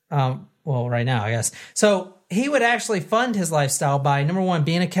 right now, I guess. So he would actually fund his lifestyle by, number 1,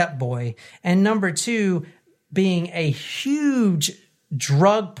 being a kept boy, and number 2, being a huge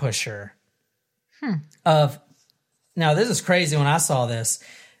drug pusher. Now this is crazy. When I saw this,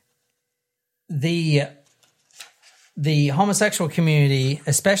 the homosexual community,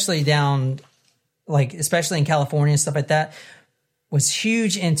 especially in California and stuff like that, was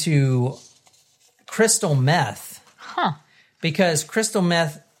huge into crystal meth. Because crystal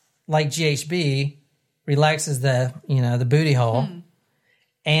meth, like GHB, relaxes the booty hole,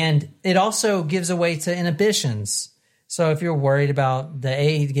 and it also gives away to inhibitions. So if you're worried about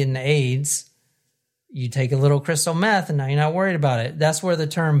getting AIDS, you take a little crystal meth and now you're not worried about it. That's where the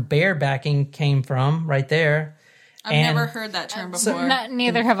term barebacking came from, right there. I've never heard that term before.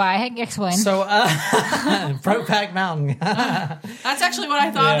 Neither have I. Explain. So, Brokeback Mountain. That's actually what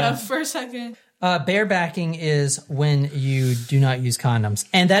I thought of for a second. Barebacking is when you do not use condoms.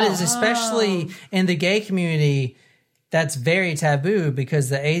 And that is especially in the gay community, that's very taboo because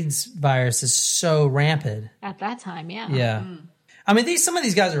the AIDS virus is so rampant. At that time, yeah. Yeah. I mean, some of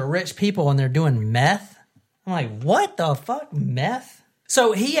these guys are rich people and they're doing meth. I'm like, what the fuck? Meth?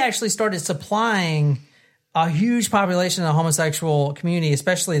 So he actually started supplying a huge population of the homosexual community,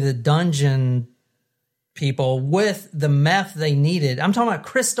 especially the dungeon people, with the meth they needed. I'm talking about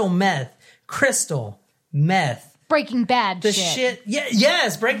crystal meth. Breaking Bad shit.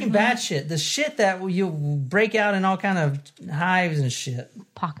 Yes, Breaking Bad shit. The shit that you break out in all kind of hives and shit.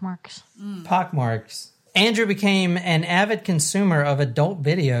 Pockmarks. Andrew became an avid consumer of adult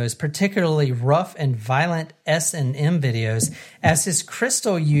videos, particularly rough and violent S&M videos. As his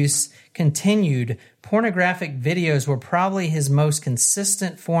crystal use continued, pornographic videos were probably his most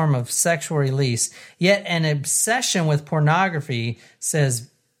consistent form of sexual release. Yet an obsession with pornography, says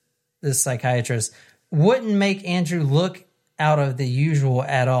this psychiatrist, wouldn't make Andrew look out of the usual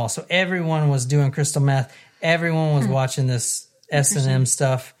at all. So everyone was doing crystal meth. Everyone was watching this S&M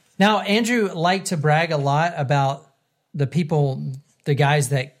stuff. Now, Andrew liked to brag a lot about the guys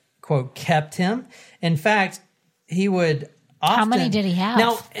that, quote, kept him. In fact, he would often... How many did he have?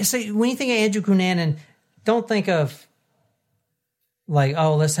 Now, so when you think of Andrew Cunanan, don't think of, like,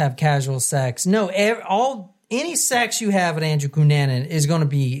 oh, let's have casual sex. No, any sex you have with Andrew Cunanan is going to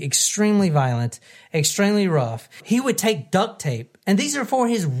be extremely violent, extremely rough. He would take duct tape, and these are for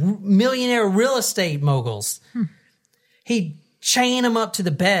his millionaire real estate moguls. He'd chain them up to the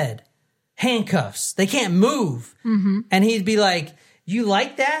bed, handcuffs. They can't move. And he'd be like, you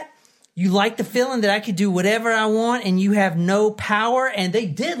like that? You like the feeling that I could do whatever I want and you have no power? And they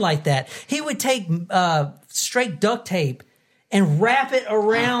did like that. He would take straight duct tape and wrap it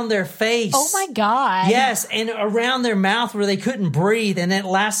around their face. Oh my God. Yes, and around their mouth where they couldn't breathe. And then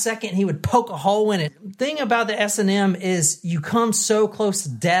last second, he would poke a hole in it. The thing about the S&M is you come so close to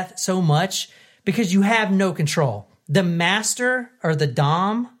death so much because you have no control. The master or the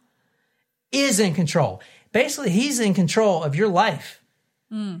Dom is in control. Basically, he's in control of your life.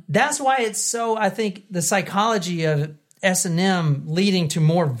 That's why it's so, I think, the psychology of S&M leading to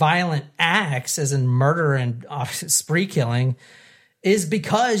more violent acts, as in murder and spree killing, is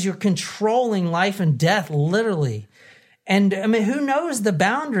because you're controlling life and death, literally. And, I mean, who knows the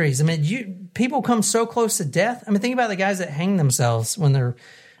boundaries? I mean, people come so close to death. I mean, think about the guys that hang themselves when they're,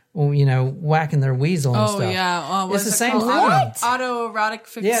 whacking their weasel and stuff. Oh, yeah. It's the same thing. Autoerotic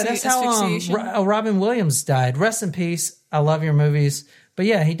asphyxiation. Yeah, that's how Robin Williams died. Rest in peace. I love your movies. But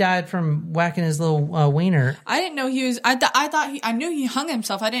yeah, he died from whacking his little wiener. I didn't know he was. I knew he hung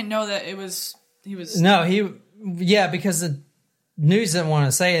himself. I didn't know that he was. No, because the news didn't want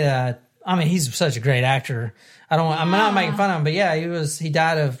to say that. I mean, he's such a great actor. I'm not making fun of him, but yeah, he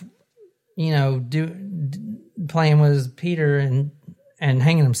died of, playing with Peter and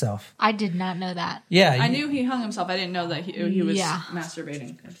hanging himself. I did not know that. Yeah, I knew he hung himself. I didn't know that he was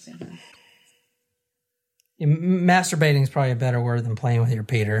masturbating at the same time. Masturbating is probably a better word than playing with your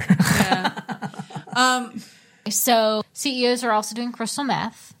Peter. Yeah. So CEOs are also doing crystal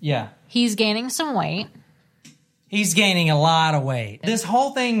meth. Yeah. He's gaining some weight. He's gaining a lot of weight. This whole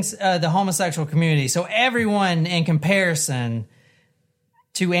thing's the homosexual community. So everyone in comparison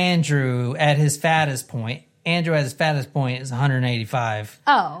to Andrew at his fattest point, Andrew at his fattest point is 185.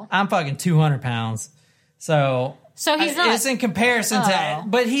 Oh. I'm fucking 200 pounds. So he's not. It's in comparison to,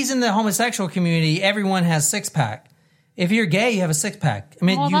 but he's in the homosexual community. Everyone has 6-pack. If you're gay, you have a 6-pack. I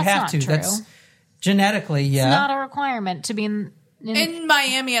mean, you have to. True. That's genetically, It's not a requirement to be in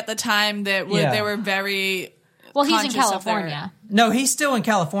Miami at the time. They were very. Well, he's in California. No, he's still in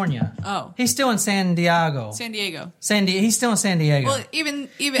California. Oh, he's still in San Diego. San Diego. He's still in San Diego. Well, even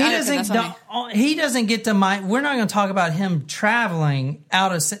he doesn't get to my. We're not going to talk about him traveling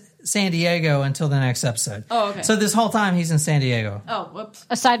out of San Diego until the next episode. Oh, okay. So this whole time he's in San Diego. Oh, whoops.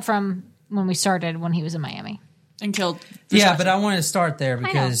 Aside from when we started, when he was in Miami. And killed. Yeah, but I wanted to start there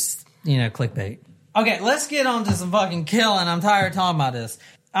because, clickbait. Okay, let's get on to some fucking killing. I'm tired of talking about this.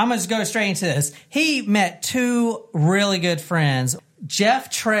 I'm going to just go straight into this. He met 2 really good friends, Jeff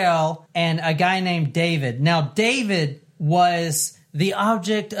Trail and a guy named David. Now, David was the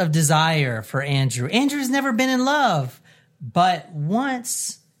object of desire for Andrew. Andrew's never been in love, but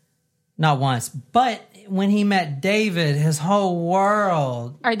but when he met David, his whole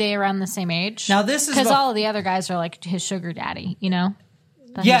world. Are they around the same age? Now this is because all of the other guys are like his sugar daddy,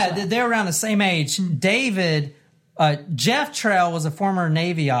 Yeah, they're around the same age. David, Jeff Trail was a former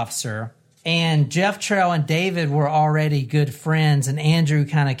Navy officer, and Jeff Trail and David were already good friends, and Andrew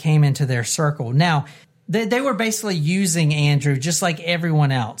kind of came into their circle. Now, they were basically using Andrew just like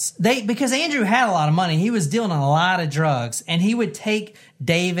everyone else. Because Andrew had a lot of money. He was dealing a lot of drugs, and he would take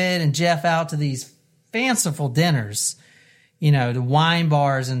David and Jeff out to these fanciful dinners, to wine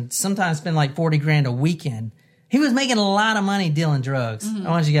bars, and sometimes spend like $40,000 a weekend. He was making a lot of money dealing drugs. I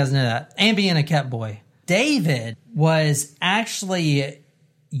want you guys to know that. And being a cat boy. David was actually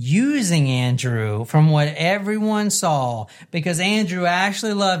using Andrew from what everyone saw because Andrew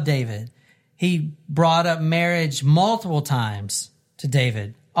actually loved David. He brought up marriage multiple times to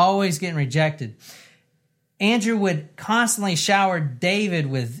David, always getting rejected. Andrew would constantly shower David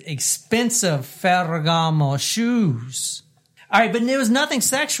with expensive Ferragamo shoes. All right, but it was nothing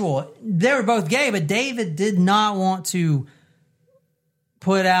sexual. They were both gay, but David did not want to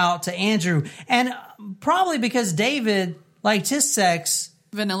put out to Andrew. And probably because David liked his sex.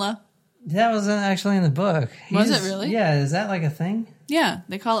 Vanilla. That wasn't actually in the book. Was it really? Yeah, is that like a thing? Yeah,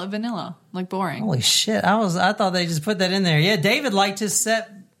 they call it vanilla, like boring. Holy shit! I thought they just put that in there. Yeah, David liked his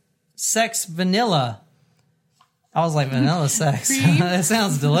sex vanilla. I was like, vanilla sex. That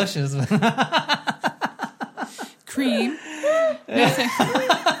sounds delicious. Cream.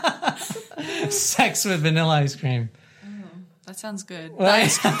 Sex with vanilla ice cream. Oh, that sounds good. The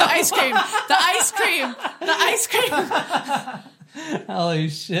ice cream. The ice cream. The ice cream. Holy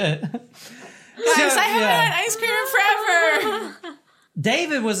shit. Guys, I haven't had ice cream forever.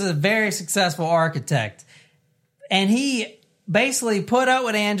 David was a very successful architect, and he basically put up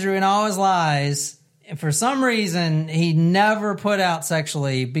with Andrew and all his lies. And for some reason, he never put out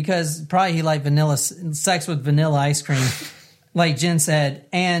sexually because probably he liked sex with vanilla ice cream, like Jen said.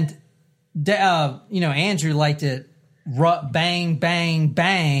 And, Andrew liked it bang, bang,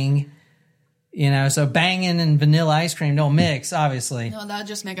 bang. So banging and vanilla ice cream don't mix, obviously. No, that'd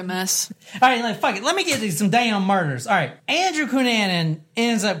just make a mess. All right, fuck it. Let me get to some damn murders. All right, Andrew Cunanan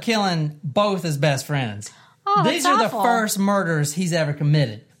ends up killing both his best friends. Oh, These that's are awful. the first murders he's ever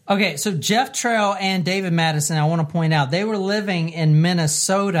committed. Okay, so Jeff Trail and David Madison, I want to point out, they were living in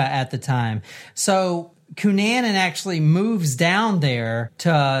Minnesota at the time. So Cunanan actually moves down there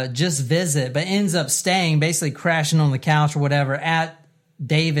to just visit, but ends up staying, basically crashing on the couch or whatever, at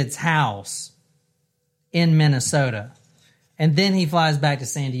David's house in Minnesota. And then he flies back to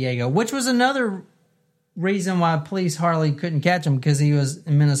San Diego, which was another reason why police hardly couldn't catch him, because he was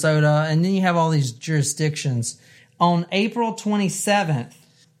in Minnesota. And then you have all these jurisdictions. On April 27th,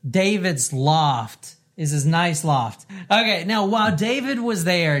 David's loft is his nice loft. Okay, now while David was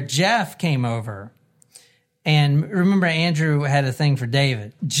there, Jeff came over. And remember, Andrew had a thing for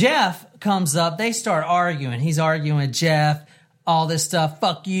David. Jeff comes up. They start arguing. He's arguing with Jeff. All this stuff,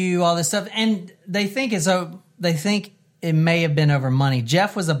 fuck you, all this stuff. And they think it may have been over money.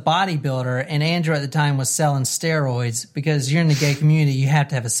 Jeff was a bodybuilder, and Andrew at the time was selling steroids, because you're in the gay community, you have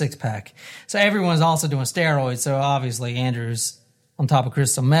to have a six-pack. So everyone's also doing steroids, so obviously Andrew's on top of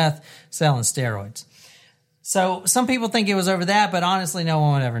crystal meth selling steroids. So some people think it was over that, but honestly, no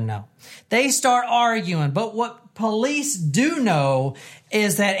one would ever know. They start arguing, but what police do know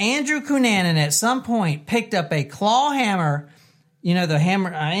is that Andrew Cunanan at some point picked up a claw hammer. The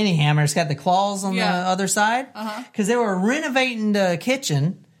hammer, any hammer, it's got the claws on the other side. Because they were renovating the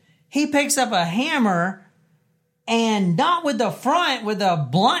kitchen. He picks up a hammer, and not with the front, with the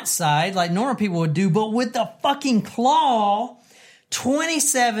blunt side, like normal people would do, but with the fucking claw.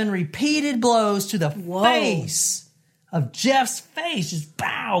 27 repeated blows to the face of Jeff's face. Just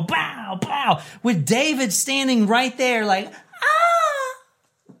bow, bow, bow. With David standing right there like, like,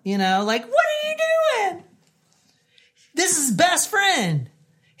 what are you doing? This is his best friend.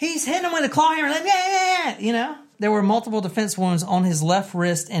 He's hitting him with a claw hammer, like, yeah. There were multiple defense wounds on his left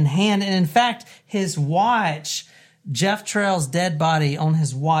wrist and hand. And in fact, his watch, Jeff Trail's dead body on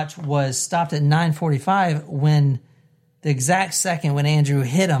his watch, was stopped at 9:45 when the exact second when Andrew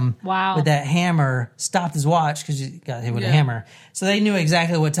hit him with that hammer, stopped his watch because he got hit with a hammer. So they knew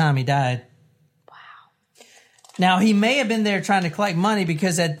exactly what time he died. Now, he may have been there trying to collect money,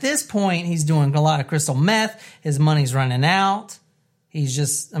 because at this point, he's doing a lot of crystal meth. His money's running out. He's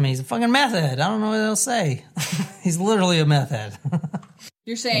he's a fucking meth head. I don't know what else to say. He's literally a meth head.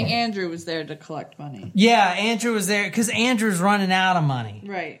 You're saying Andrew was there to collect money. Yeah, Andrew was there because Andrew's running out of money.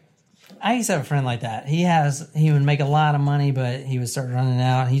 Right. I used to have a friend like that. He would make a lot of money, but he would start running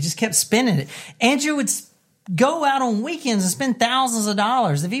out. He just kept spending it. Andrew would go out on weekends and spend thousands of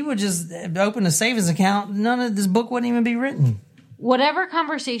dollars. If he would just open a savings account, none of this book wouldn't even be written. Whatever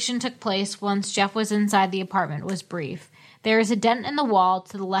conversation took place once Jeff was inside the apartment was brief. There is a dent in the wall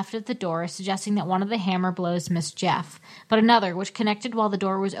to the left of the door, suggesting that one of the hammer blows missed Jeff, but another, which connected while the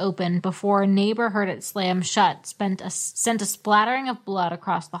door was open before a neighbor heard it slam shut, sent a splattering of blood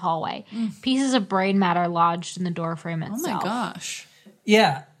across the hallway. Pieces of brain matter lodged in the doorframe itself. Oh my gosh.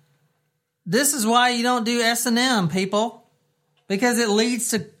 Yeah. This is why you don't do S&M, people. Because it leads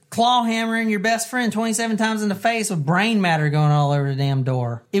to claw hammering your best friend 27 times in the face with brain matter going all over the damn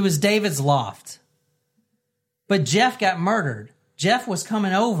door. It was David's loft. But Jeff got murdered. Jeff was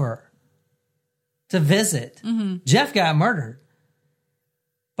coming over to visit. Jeff got murdered.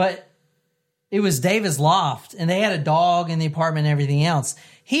 But it was David's loft, and they had a dog in the apartment and everything else.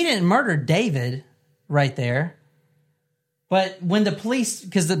 He didn't murder David right there. But when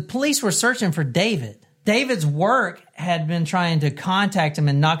because the police were searching for David. David's work had been trying to contact him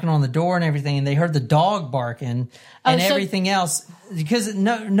and knocking on the door and everything, and they heard the dog barking and everything else, because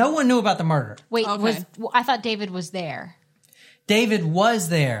no one knew about the murder. Wait, I thought David was there. David was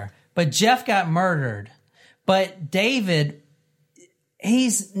there, but Jeff got murdered. But David,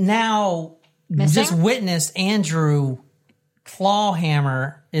 he's now missing? Just witnessed Andrew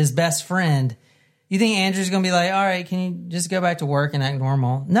clawhammer his best friend. You think Andrew's going to be like, all right, can you just go back to work and act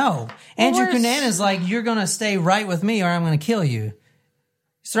normal? No. Andrew Cunanan's like, you're going to stay right with me or I'm going to kill you.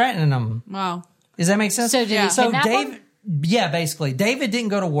 He's threatening him. Wow. Does that make sense? So did he kidnap him? Yeah, basically. David didn't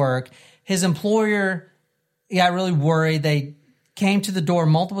go to work. His employer got really worried. They came to the door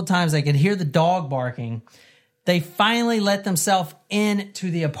multiple times. They could hear the dog barking. They finally let themselves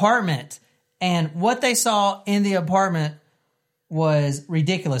into the apartment. And what they saw in the apartment was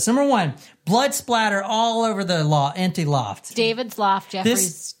ridiculous. Number one, blood splatter all over the empty loft. David's loft,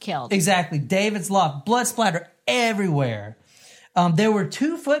 Jeffrey's killed. Exactly. David's loft. Blood splatter everywhere. There were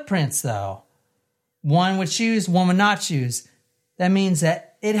 2 footprints, though. One with shoes, one with not shoes. That means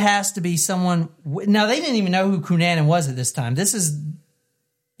that it has to be someone. Now, they didn't even know who Cunanan was at this time. This is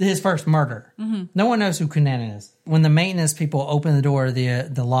his first murder. No one knows who Cunanan is. When the maintenance people opened the door of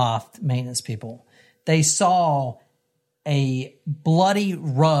the loft, maintenance people, they saw a bloody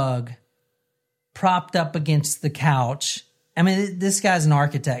rug propped up against the couch. I mean, this guy's an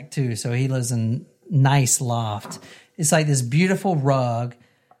architect too, so he lives in a nice loft. It's like this beautiful rug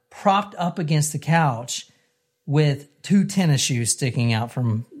propped up against the couch with 2 tennis shoes sticking out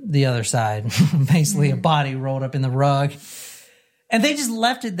from the other side. Basically a body rolled up in the rug. And they just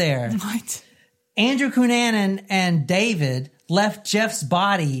left it there. What? Andrew Cunanan and David left Jeff's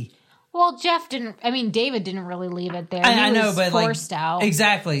body. Well, David didn't really leave it there. I He know, was but forced out.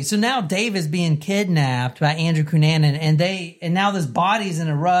 Exactly. So now Dave is being kidnapped by Andrew Cunanan, and now this body's in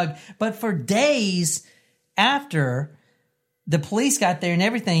a rug. But for days after the police got there and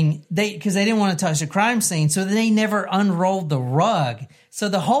everything, because they didn't want to touch the crime scene, so they never unrolled the rug. So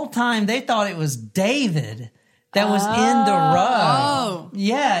the whole time they thought it was David that was in the rug. Oh.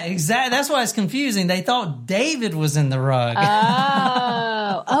 Yeah, exactly. That's why it's confusing. They thought David was in the rug.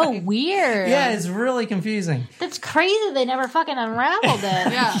 Oh, weird. Yeah, it's really confusing. That's crazy. They never fucking unraveled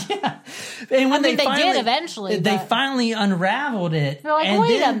it. Yeah. And when they did eventually, They but- finally unraveled it. They're like, and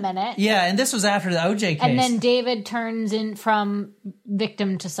wait then- a minute. Yeah, and this was after the OJ case. And then David turns in from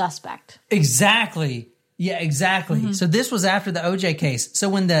victim to suspect. Exactly. Yeah, exactly. So this was after the OJ case. So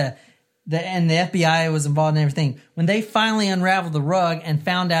when the FBI was involved in everything, when they finally unraveled the rug and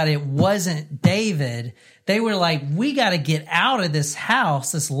found out it wasn't David, they were like, we got to get out of this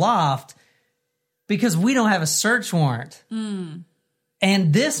house, this loft, because we don't have a search warrant. And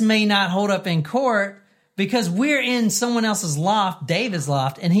this may not hold up in court because we're in someone else's loft, David's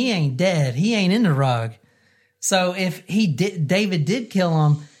loft, and he ain't dead. He ain't in the rug. So if David did kill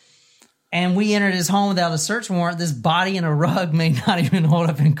him, and we entered his home without a search warrant, this body in a rug may not even hold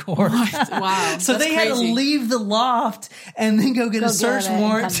up in court. Wow. So that's they had to crazy. leave the loft and then go get a search it and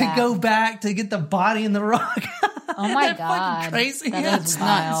warrant come to back. go back to get the body in the rug. Oh my That God. fucking crazy. That Yeah, is it's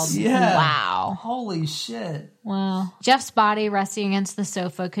wild. nuts. Yeah. Wow. Holy shit. Wow. Jeff's body resting against the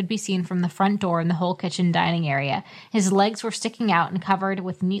sofa could be seen from the front door in the whole kitchen dining area. His legs were sticking out and covered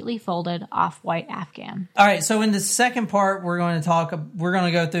with neatly folded off-white Afghan. All right, so in the second part, we're going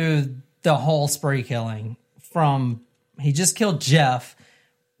to go through the whole spree killing from he just killed Jeff.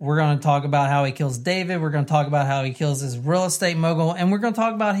 We're going to talk about how he kills David. We're going to talk about how he kills his real estate mogul. And we're going to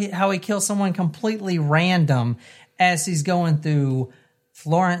talk about how he kills someone completely random as he's going through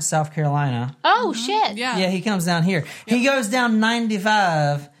Florence, South Carolina. Oh, shit. Yeah. Yeah, he comes down here. He goes down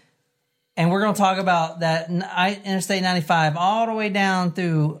 95, and we're going to talk about that Interstate 95 all the way down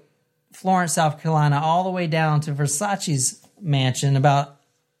through Florence, South Carolina, all the way down to Versace's mansion, about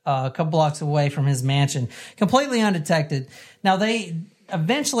a couple blocks away from his mansion, completely undetected. Now, they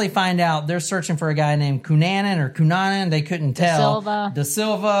eventually find out they're searching for a guy named Cunanan. They couldn't tell. Da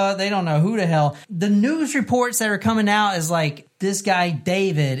Silva. They don't know who the hell. The news reports that are coming out is like, this guy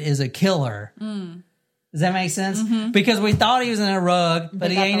David is a killer. Does that make sense? Because we thought he was in a rug, but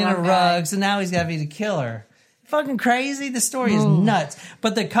he got ain't the in a wrong rug, guy. so now he's got to be the killer. Fucking crazy. The story is nuts.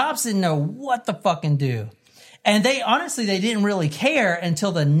 But the cops didn't know what to fucking do. And they didn't really care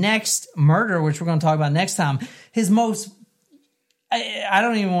until the next murder, which we're going to talk about next time. His most, I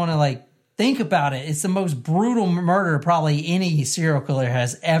don't even want to think about it. It's the most brutal murder probably any serial killer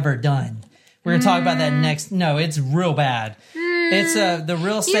has ever done. We're going to talk about that next. No, it's real bad. It's the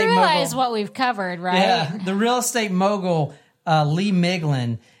real estate You realize mogul. what we've covered, right? Yeah, the real estate mogul, Lee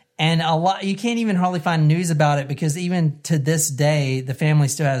Miglin. And you can't even hardly find news about it because even to this day, the family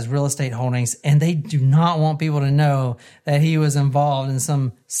still has real estate holdings, and they do not want people to know that he was involved in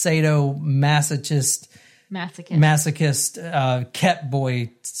some sadomasochist ket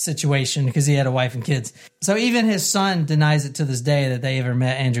boy situation because he had a wife and kids. So even his son denies it to this day that they ever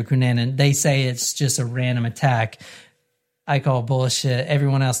met Andrew Cunanan. They say it's just a random attack. I call bullshit.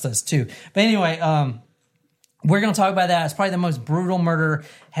 Everyone else does too. But anyway, we're going to talk about that. It's probably the most brutal murder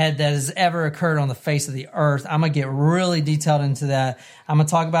that has ever occurred on the face of the earth. I'm going to get really detailed into that. I'm going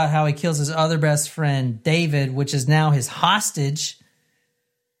to talk about how he kills his other best friend, David, which is now his hostage.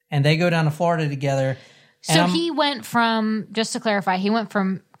 And they go down to Florida together. So he went from, just to clarify, he went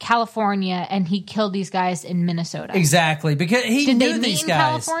from California and he killed these guys in Minnesota. Exactly. Because he Did knew they meet these in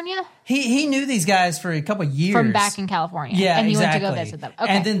guys. California? He knew these guys for a couple of years. From back in California. Yeah, And he exactly. went to go visit them.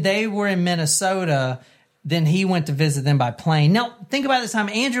 Okay. And then they were in Minnesota. Then he went to visit them by plane. Now, think about this time.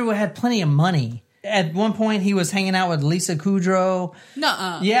 Andrew had plenty of money. At one point, he was hanging out with Lisa Kudrow.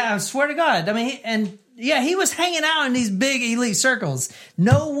 Nuh-uh. Yeah, I swear to God. I mean, he was hanging out in these big elite circles.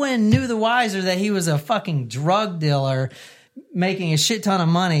 No one knew the wiser that he was a fucking drug dealer making a shit ton of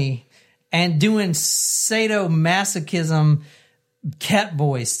money and doing sadomasochism Cat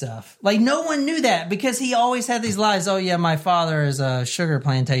Boy stuff. Like, no one knew that because he always had these lies. Oh, yeah, my father is a sugar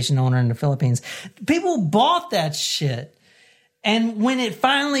plantation owner in the Philippines. People bought that shit. And when it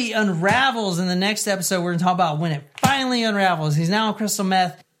finally unravels in the next episode, we're going to talk about when it finally unravels. He's now on crystal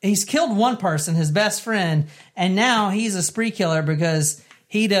meth. He's killed one person, his best friend, and now he's a spree killer because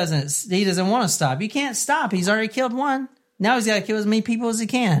he doesn't want to stop. You can't stop. He's already killed one. Now he's got to kill as many people as he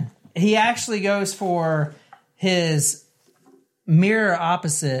can. He actually goes for his mirror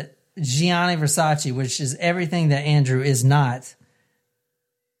opposite, Gianni Versace, which is everything that Andrew is not.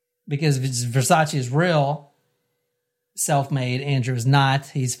 Because Versace is real, self-made. Andrew is not.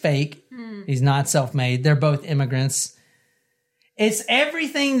 He's fake. He's not self-made. They're both immigrants. It's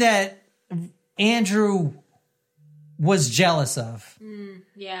everything that Andrew was jealous of.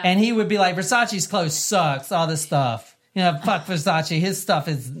 Yeah. And he would be like, Versace's clothes sucks, all this stuff. You know, fuck Versace. His stuff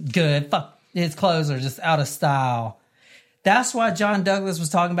is good. Fuck, his clothes are just out of style. That's why John Douglas was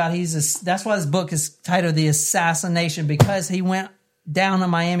talking about that's why his book is titled The Assassination, because he went down to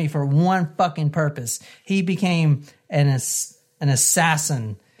Miami for one fucking purpose. He became an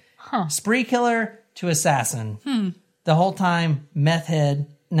assassin. Spree killer to assassin. The whole time, meth head.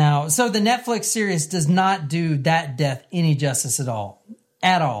 Now, so the Netflix series does not do that death any justice at all.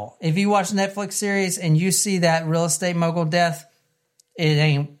 At all. If you watch the Netflix series and you see that real estate mogul death,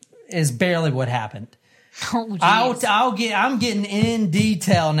 is barely what happened. Oh, I'm getting in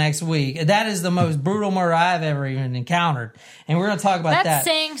detail next week. That is the most brutal murder I've ever even encountered, and we're going to talk about that. That's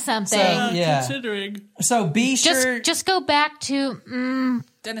saying something. So, yeah. Considering. So be sure. Just go back to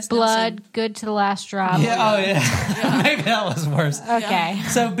Dennis blood, Nelson. good to the last drop. Yeah. Oh yeah. Maybe that was worse. Okay.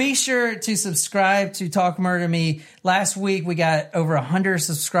 So be sure to subscribe to Talk Murder Me. Last week we got over 100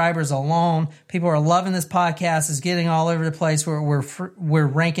 subscribers alone. People are loving this podcast. It's getting all over the place. We're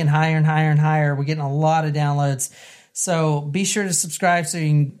ranking higher and higher and higher. We're getting a lot of downloads. So be sure to subscribe so you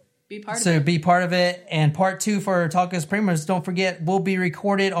can be part of it. And part 2 for Tacos Primos, don't forget, will be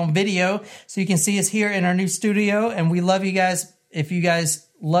recorded on video so you can see us here in our new studio. And we love you guys. If you guys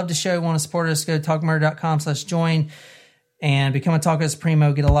love the show, want to support us, go to talkmurder.com/join and become a Tacos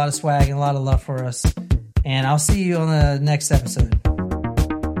Primo. Get a lot of swag and a lot of love for us. And I'll see you on the next episode.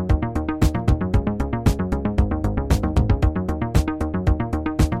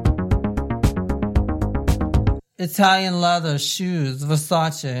 Italian leather shoes,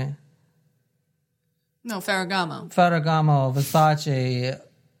 Versace. No, Ferragamo. Ferragamo, Versace,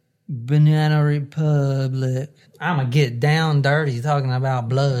 Banana Republic. I'm going to get down dirty talking about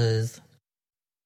Bloods.